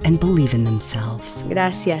 thrive, and believe in themselves.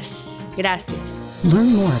 Gracias. Gracias.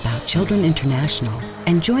 Learn more about Children International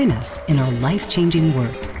and join us in our life-changing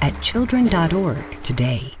work at children.org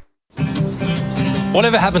today.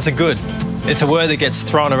 Whatever happened to good? It's a word that gets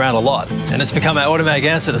thrown around a lot, and it's become our automatic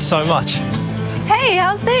answer to so much. Hey,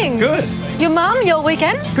 how's things? Good. Your mum, your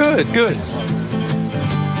weekend? Good.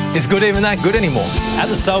 Is good even that good anymore? At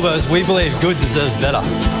the Suburbs, we believe good deserves better.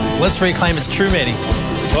 Let's reclaim its true meaning.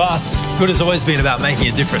 To us, good has always been about making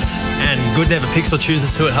a difference, and good never picks or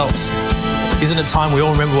chooses who it helps. Isn't it time we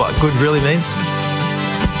all remember what good really means?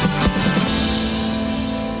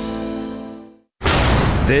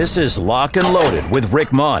 This is Locked and Loaded with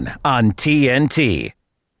Rick Munn on TNT.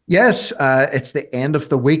 Yes, it's the end of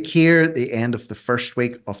the week here, the end of the first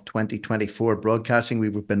week of 2024 broadcasting.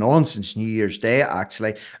 We've been on since New Year's Day,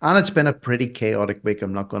 actually, and it's been a pretty chaotic week,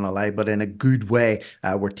 I'm not going to lie, but in a good way.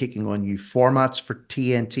 We're taking on new formats for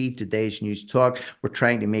TNT, today's News Talk. We're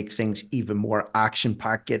trying to make things even more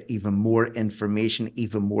action-packed, get even more information,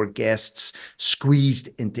 even more guests squeezed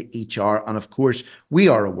into each hour. And of course, we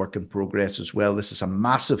are a work in progress as well. This is a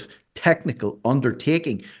massive technical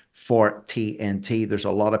undertaking for TNT. There's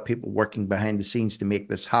a lot of people working behind the scenes to make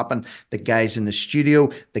this happen. The guys in the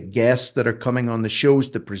studio, the guests that are coming on the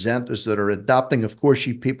shows, the presenters that are adapting, of course,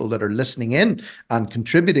 you people that are listening in and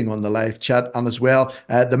contributing on the live chat, and as well,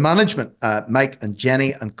 the management, Mike and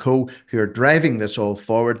Jenny and co, who are driving this all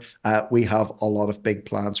forward. We have a lot of big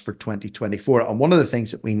plans for 2024. And one of the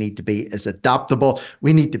things that we need to be is adaptable.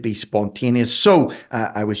 We need to be spontaneous. So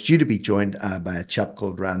I was due to be joined by a chap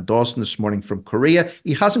called Rand Dawson this morning from Korea.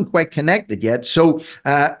 He hasn't quite connected yet. So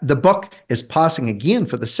the buck is passing again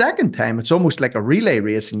for the second time. It's almost like a relay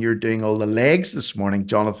race and you're doing all the legs this morning,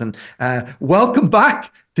 Jonathan. Welcome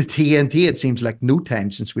back to TNT. It seems like no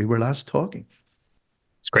time since we were last talking.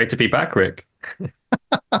 It's great to be back, Rick.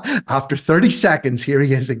 After 30 seconds, here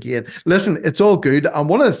he is again. Listen, it's all good. And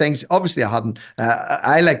one of the things, obviously,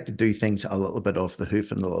 I like to do things a little bit off the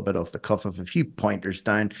hoof and a little bit off the cuff, of a few pointers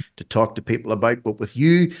down to talk to people about. But with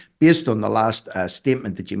you, based on the last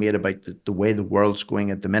statement that you made about the way the world's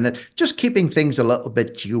going at the minute, just keeping things a little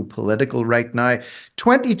bit geopolitical right now,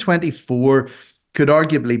 2024 could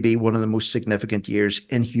arguably be one of the most significant years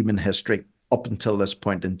in human history. Up until this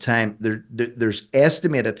point in time, there's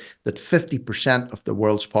estimated that 50% of the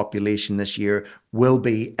world's population this year will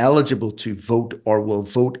be eligible to vote or will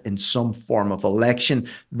vote in some form of election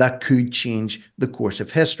that could change the course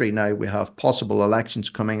of history. Now, we have possible elections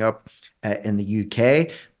coming up in the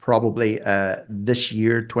UK. Probably this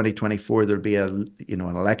year, 2024, there'll be an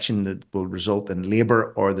election that will result in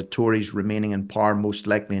Labour or the Tories remaining in power, most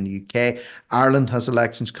likely in the UK. Ireland has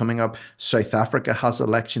elections coming up. South Africa has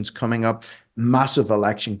elections coming up. Massive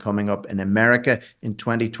election coming up in America in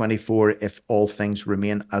 2024 if all things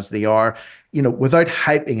remain as they are. Without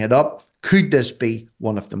hyping it up, could this be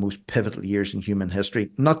one of the most pivotal years in human history,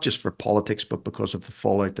 not just for politics, but because of the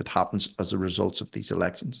fallout that happens as a result of these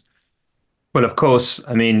elections? Well, of course,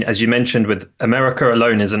 I mean, as you mentioned, with America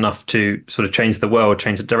alone is enough to sort of change the world,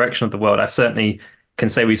 change the direction of the world. I certainly can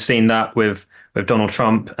say we've seen that with Donald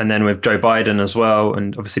Trump and then with Joe Biden as well.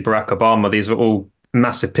 And obviously Barack Obama, these are all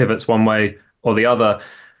massive pivots one way or the other.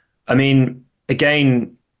 I mean,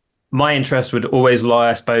 again, my interest would always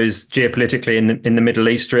lie, I suppose, geopolitically in the Middle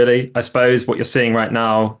East, really. I suppose what you're seeing right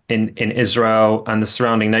now in Israel and the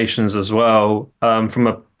surrounding nations as well, from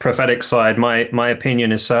a prophetic side, my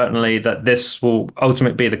opinion is certainly that this will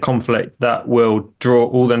ultimately be the conflict that will draw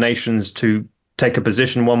all the nations to take a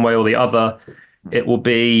position one way or the other. It will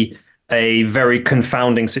be a very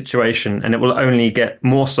confounding situation, and it will only get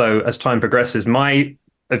more so as time progresses. My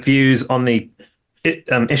views on the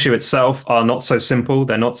issue itself are not so simple.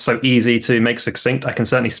 They're not so easy to make succinct. I can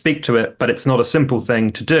certainly speak to it, but it's not a simple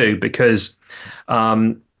thing to do because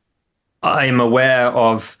I am aware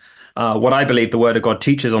of what I believe the Word of God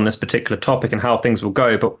teaches on this particular topic and how things will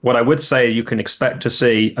go. But what I would say you can expect to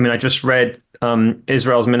see, I mean, I just read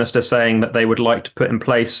Israel's minister saying that they would like to put in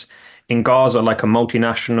place in Gaza like a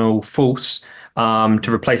multinational force to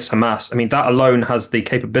replace Hamas. I mean, that alone has the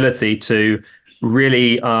capability to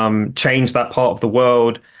really change that part of the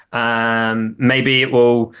world. Maybe it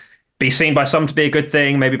will be seen by some to be a good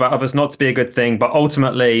thing, maybe by others not to be a good thing. But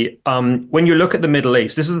ultimately, when you look at the Middle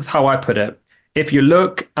East, this is how I put it. If you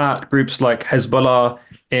look at groups like Hezbollah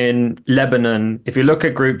in Lebanon, if you look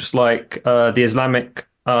at groups like the Islamic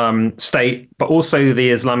State, but also the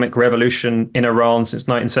Islamic Revolution in Iran since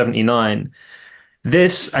 1979,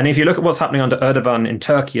 and if you look at what's happening under Erdogan in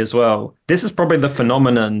Turkey as well, this is probably the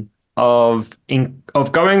phenomenon of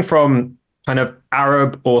going from kind of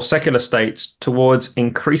Arab or secular states towards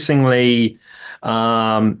increasingly,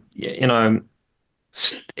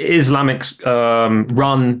 Islamic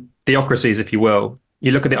run theocracies, if you will.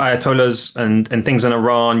 You look at the Ayatollahs and things in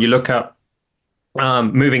Iran. You look at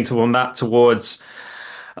moving towards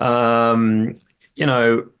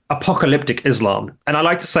apocalyptic Islam. And I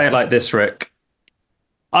like to say it like this, Rick.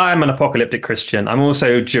 I'm an apocalyptic Christian. I'm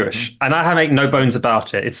also Jewish, and I make no bones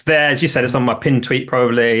about it. It's there, as you said, it's on my pinned tweet,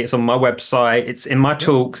 probably. It's on my website. It's in my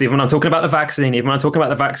talks. Even when I'm talking about the vaccine, even when I'm talking about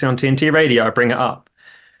the vaccine on TNT radio, I bring it up.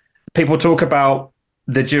 People talk about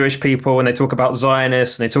the Jewish people and they talk about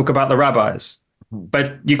Zionists and they talk about the rabbis.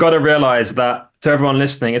 But you got to realize that, to everyone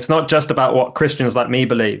listening, it's not just about what Christians like me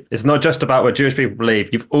believe. It's not just about what Jewish people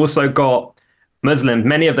believe. You've also got Muslims,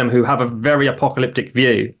 many of them who have a very apocalyptic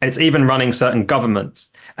view. And it's even running certain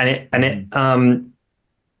governments. And it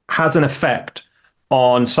has an effect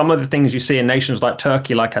on some of the things you see in nations like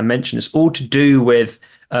Turkey, like I mentioned. It's all to do with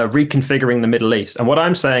reconfiguring the Middle East. And what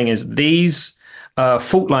I'm saying is these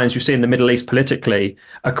fault lines you see in the Middle East politically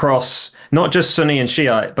across not just Sunni and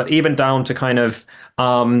Shiite, but even down to kind of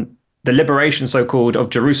the liberation, so-called, of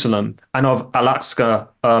Jerusalem and of Al-Aqsa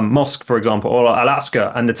Mosque, for example, or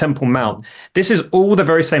Al-Aqsa and the Temple Mount. This is all the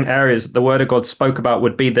very same areas that the Word of God spoke about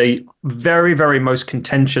would be the very, very most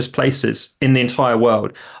contentious places in the entire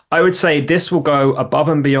world. I would say this will go above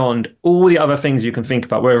and beyond all the other things you can think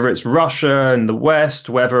about, whether it's Russia and the West,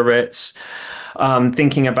 whether it's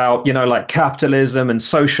thinking about, like capitalism and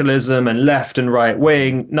socialism and left and right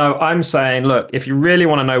wing. No, I'm saying, look, if you really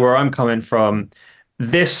want to know where I'm coming from,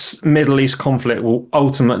 this Middle East conflict will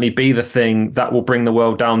ultimately be the thing that will bring the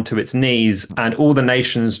world down to its knees, and all the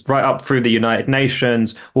nations right up through the United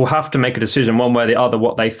Nations will have to make a decision one way or the other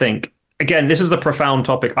what they think. Again, this is a profound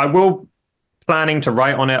topic. I will planning to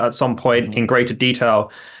write on it at some point in greater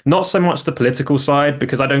detail, not so much the political side,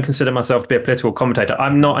 because I don't consider myself to be a political commentator.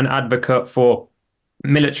 I'm not an advocate for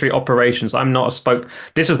military operations.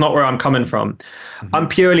 This is not where I'm coming from. I'm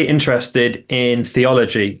purely interested in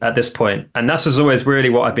theology at this point, and this is always really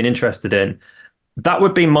what I've been interested in. That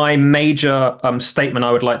would be my major statement I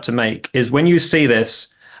would like to make, is when you see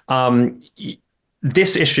this,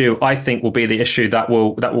 this issue, I think, will be the issue that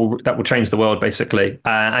will change the world, basically,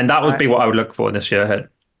 and that would be what I would look for this year ahead.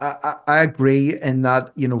 I agree in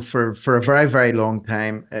that, for a very, very long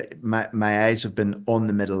time, my eyes have been on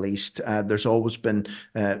the Middle East. There's always been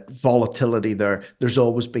volatility there. There's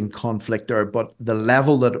always been conflict there. But the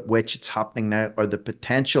level at which it's happening now, or the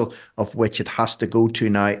potential of which it has to go to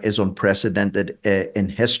now, is unprecedented in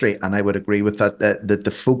history. And I would agree with that, that the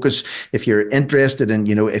focus, if you're interested in,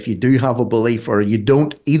 if you do have a belief or you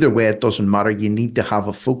don't, either way, it doesn't matter. You need to have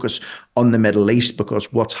a focus on the Middle East,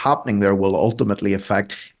 because what's happening there will ultimately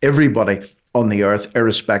affect everybody on the earth,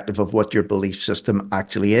 irrespective of what your belief system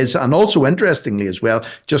actually is. And also, interestingly as well,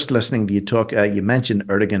 just listening to you talk, you mentioned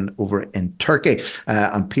Erdogan over in Turkey,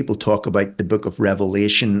 and people talk about the book of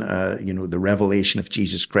Revelation, the revelation of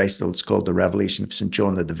Jesus Christ. It's called the revelation of St.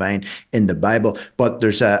 John the Divine in the Bible. But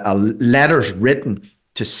there's a letters written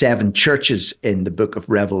to 7 churches in the book of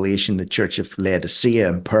Revelation, the church of Laodicea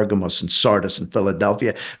and Pergamos and Sardis and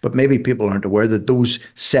Philadelphia. But maybe people aren't aware that those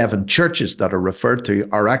 7 churches that are referred to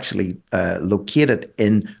are actually located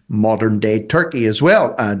in modern day Turkey as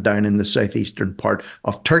well, down in the southeastern part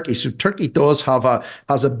of Turkey. So Turkey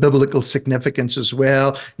has a biblical significance as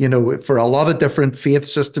well. For a lot of different faith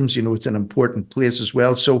systems, it's an important place as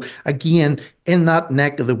well. So again, in that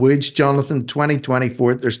neck of the woods, Jonathan,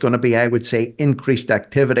 2024, there's going to be, I would say, increased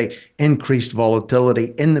activity, increased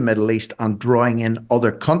volatility in the Middle East, and drawing in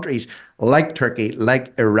other countries like Turkey,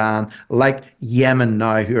 like Iran, like Yemen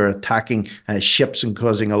now, who are attacking ships and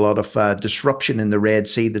causing a lot of disruption in the Red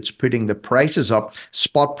Sea, that's putting the prices up.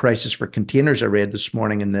 Spot prices for containers, I read this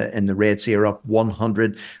morning, in the Red Sea are up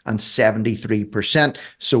 173%.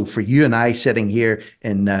 So for you and I sitting here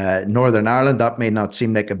in Northern Ireland, that may not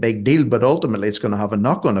seem like a big deal, but ultimately it's going to have a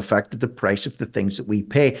knock-on effect to the price of the things that we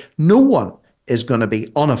pay. No one is going to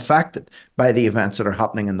be unaffected by the events that are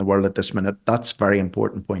happening in the world at this minute. That's a very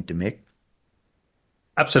important point to make.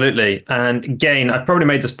 Absolutely. And again, I've probably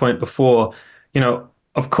made this point before,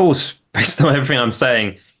 of course, based on everything I'm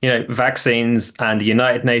saying, vaccines and the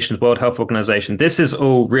United Nations World Health Organization, this is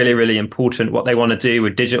all really, really important, what they want to do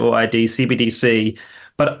with digital ID, CBDC.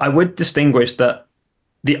 But I would distinguish that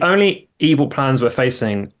the only evil plans we're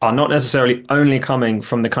facing are not necessarily only coming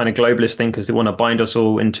from the kind of globalist thinkers who want to bind us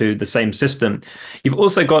all into the same system. You've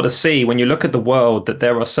also got to see, when you look at the world, that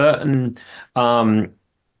there are certain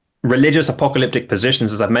religious apocalyptic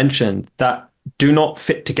positions, as I've mentioned, that do not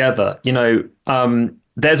fit together.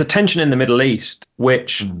 There's a tension in the Middle East,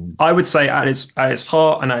 which I would say at its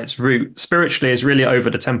heart and at its root, spiritually, is really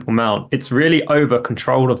over the Temple Mount. It's really over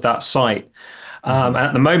control of that site. And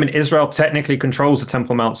at the moment, Israel technically controls the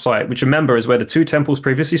Temple Mount site, which, remember, is where the two temples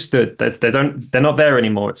previously stood. They're not there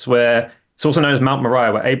anymore. It's also known as Mount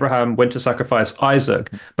Moriah, where Abraham went to sacrifice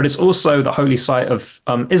Isaac. But it's also the holy site of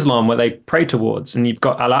Islam, where they pray towards. And you've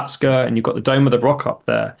got Al-Aqsa, and you've got the Dome of the Rock up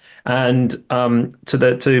there. And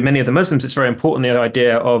to many of the Muslims, it's very important, the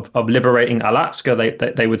idea of liberating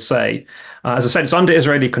Al-Aqsa, they would say. As I said, it's under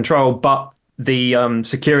Israeli control, but the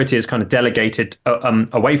security is kind of delegated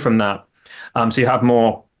away from that. So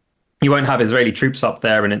you won't have Israeli troops up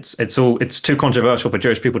there, and it's too controversial for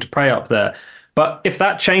Jewish people to pray up there. But if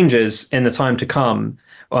that changes in the time to come,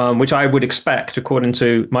 which I would expect, according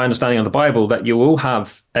to my understanding of the Bible, that you will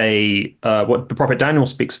have what the prophet Daniel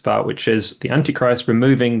speaks about, which is the Antichrist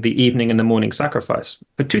removing the evening and the morning sacrifice.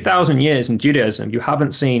 For 2,000 years in Judaism, you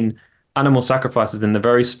haven't seen animal sacrifices in the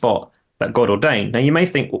very spot that God ordained. Now, you may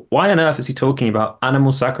think, why on earth is he talking about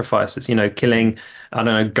animal sacrifices, killing, I don't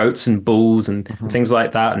know, goats and bulls and things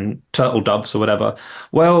like that, and turtle doves or whatever?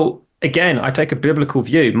 Well, again, I take a biblical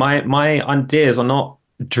view. My ideas are not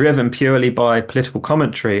driven purely by political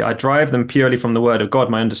commentary. I drive them purely from the word of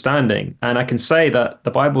God, my understanding. And I can say that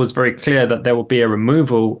the Bible is very clear that there will be a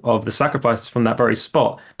removal of the sacrifices from that very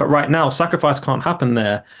spot. But right now, sacrifice can't happen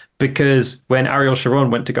there, because when Ariel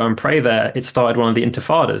Sharon went to go and pray there, it started one of the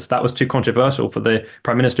intifadas. That was too controversial for the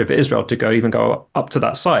Prime Minister of Israel to go up to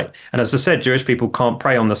that site. And as I said, Jewish people can't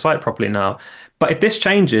pray on the site properly now. But if this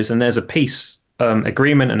changes and there's a peace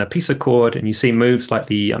agreement and a peace accord, and you see moves like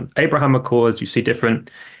the Abraham Accords, you see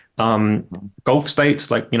different Gulf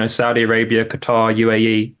states like Saudi Arabia, Qatar,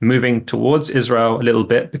 UAE moving towards Israel a little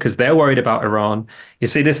bit because they're worried about Iran. You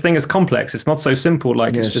see, this thing is complex. It's not so simple.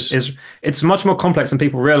 It's much more complex than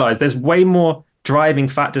people realize. There's way more driving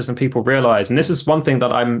factors than people realize. And this is one thing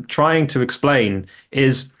that I'm trying to explain,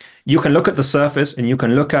 is you can look at the surface and you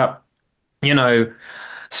can look at,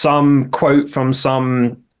 some quote from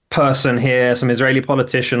some person here, some Israeli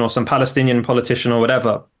politician or some Palestinian politician or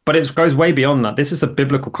whatever. But it goes way beyond that. This is a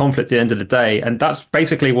biblical conflict at the end of the day. And that's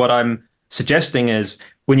basically what I'm suggesting, is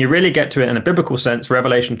when you really get to it in a biblical sense,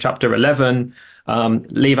 Revelation chapter 11,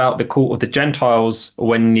 leave out the court of the Gentiles,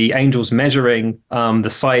 when the angel's measuring the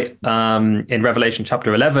site in Revelation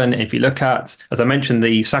chapter 11, if you look at, as I mentioned,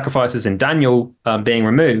 the sacrifices in Daniel being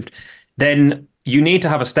removed, then you need to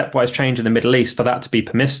have a stepwise change in the Middle East for that to be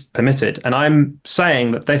permitted. And I'm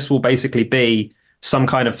saying that this will basically be some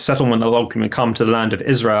kind of settlement that will ultimately come to the land of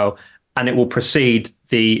Israel, and it will precede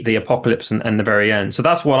the apocalypse and the very end. So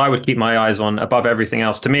that's what I would keep my eyes on above everything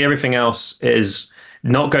else. To me, everything else is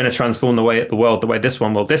not going to transform the world the way this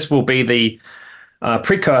one will. This will be the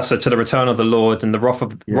precursor to the return of the Lord and the wrath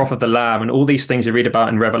of the Lamb and all these things you read about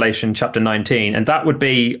in Revelation chapter 19. And that would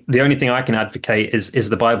be the only thing I can advocate is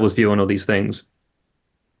the Bible's view on all these things.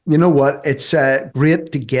 You know what? It's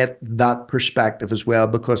great to get that perspective as well,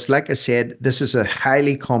 because like I said, this is a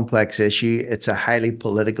highly complex issue. It's a highly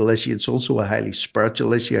political issue. It's also a highly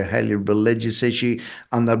spiritual issue, a highly religious issue,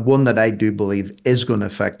 and that one that I do believe is going to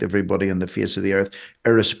affect everybody on the face of the earth,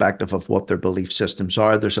 irrespective of what their belief systems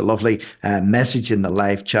are. There's a lovely message in the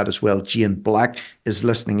live chat as well. Jane Black is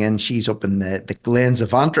listening in. She's up in the Glens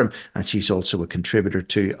of Antrim, and she's also a contributor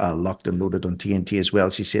to Locked and Loaded on TNT as well.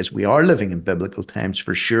 She says, we are living in biblical times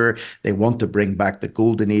for sure. They want to bring back the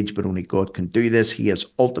golden age, but only God can do this. He has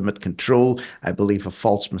ultimate control. I believe a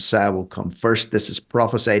false Messiah will come first. This is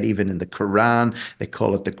prophesied even in the Quran. They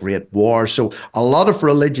call it the Great War. So a lot of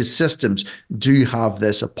religious systems do have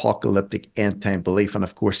this apocalyptic end time belief. And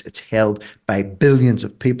of course, it's held by billions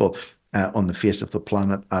of people on the face of the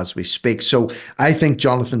planet as we speak. So I think,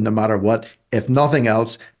 Jonathan, no matter what, if nothing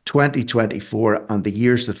else, 2024 and the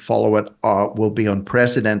years that follow it will be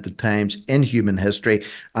unprecedented times in human history.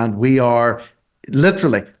 And we are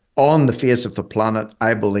literally on the face of the planet,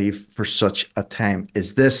 I believe, for such a time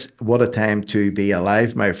is this. What a time to be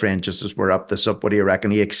alive, my friend, just as we're up this up. What do you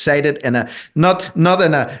reckon? Are you excited in a not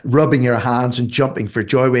in a rubbing your hands and jumping for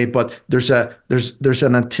joy way, but there's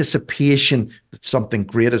an anticipation that something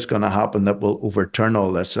great is going to happen that will overturn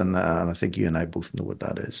all this, and I think you and I both know what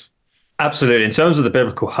that is. Absolutely. In terms of the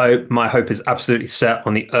biblical hope, my hope is absolutely set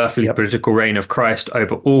on the earthly political reign of Christ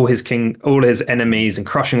over all his enemies and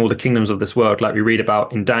crushing all the kingdoms of this world, like we read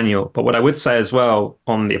about in Daniel. But what I would say as well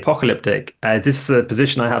on the apocalyptic, this is the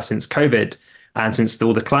position I have since COVID and since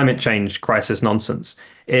all the climate change crisis nonsense,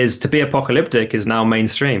 is to be apocalyptic is now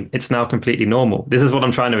mainstream. It's now completely normal. This is what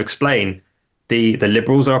I'm trying to explain. The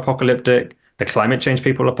liberals are apocalyptic. The climate change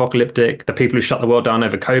people are apocalyptic. The people who shut the world down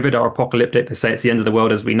over COVID are apocalyptic. They say it's the end of the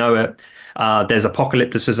world as we know it. There's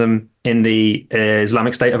apocalypticism in the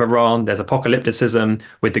Islamic State of Iran. There's apocalypticism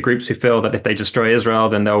with the groups who feel that if they destroy Israel,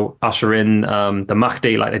 then they'll usher in the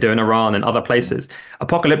Mahdi like they do in Iran and other places.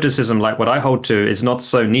 Apocalypticism, like what I hold to, is not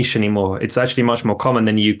so niche anymore. It's actually much more common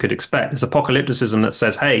than you could expect. It's apocalypticism that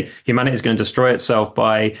says, hey, humanity is going to destroy itself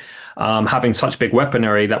by having such big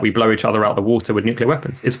weaponry that we blow each other out the water with nuclear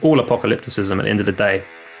weapons. It's all apocalypticism at the end of the day.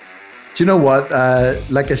 Do you know what?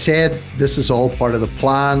 Like I said, this is all part of the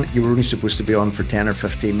plan. You were only supposed to be on for 10 or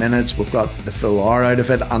 15 minutes. We've got the full hour out of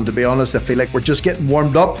it. And to be honest, I feel like we're just getting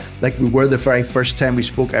warmed up like we were the very first time we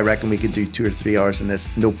spoke. I reckon we could do 2 or 3 hours in this,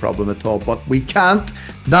 no problem at all. But we can't.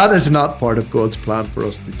 That is not part of God's plan for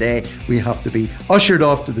us today. We have to be ushered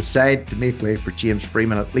off to the side to make way for James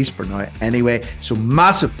Freeman, at least for now anyway. So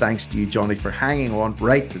massive thanks to you, Johnny, for hanging on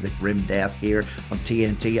right to the grim death here on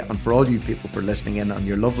TNT, and for all you people for listening in on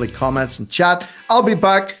your lovely comments and chat. I'll be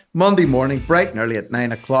back Monday morning, bright and early at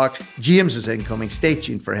 9 o'clock. James is incoming. Stay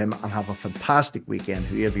tuned for him and have a fantastic weekend,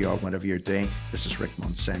 whoever you are, whatever you're doing. This is Rick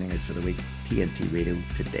Munn signing out for the week. TNT Radio,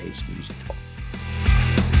 today's News Talk.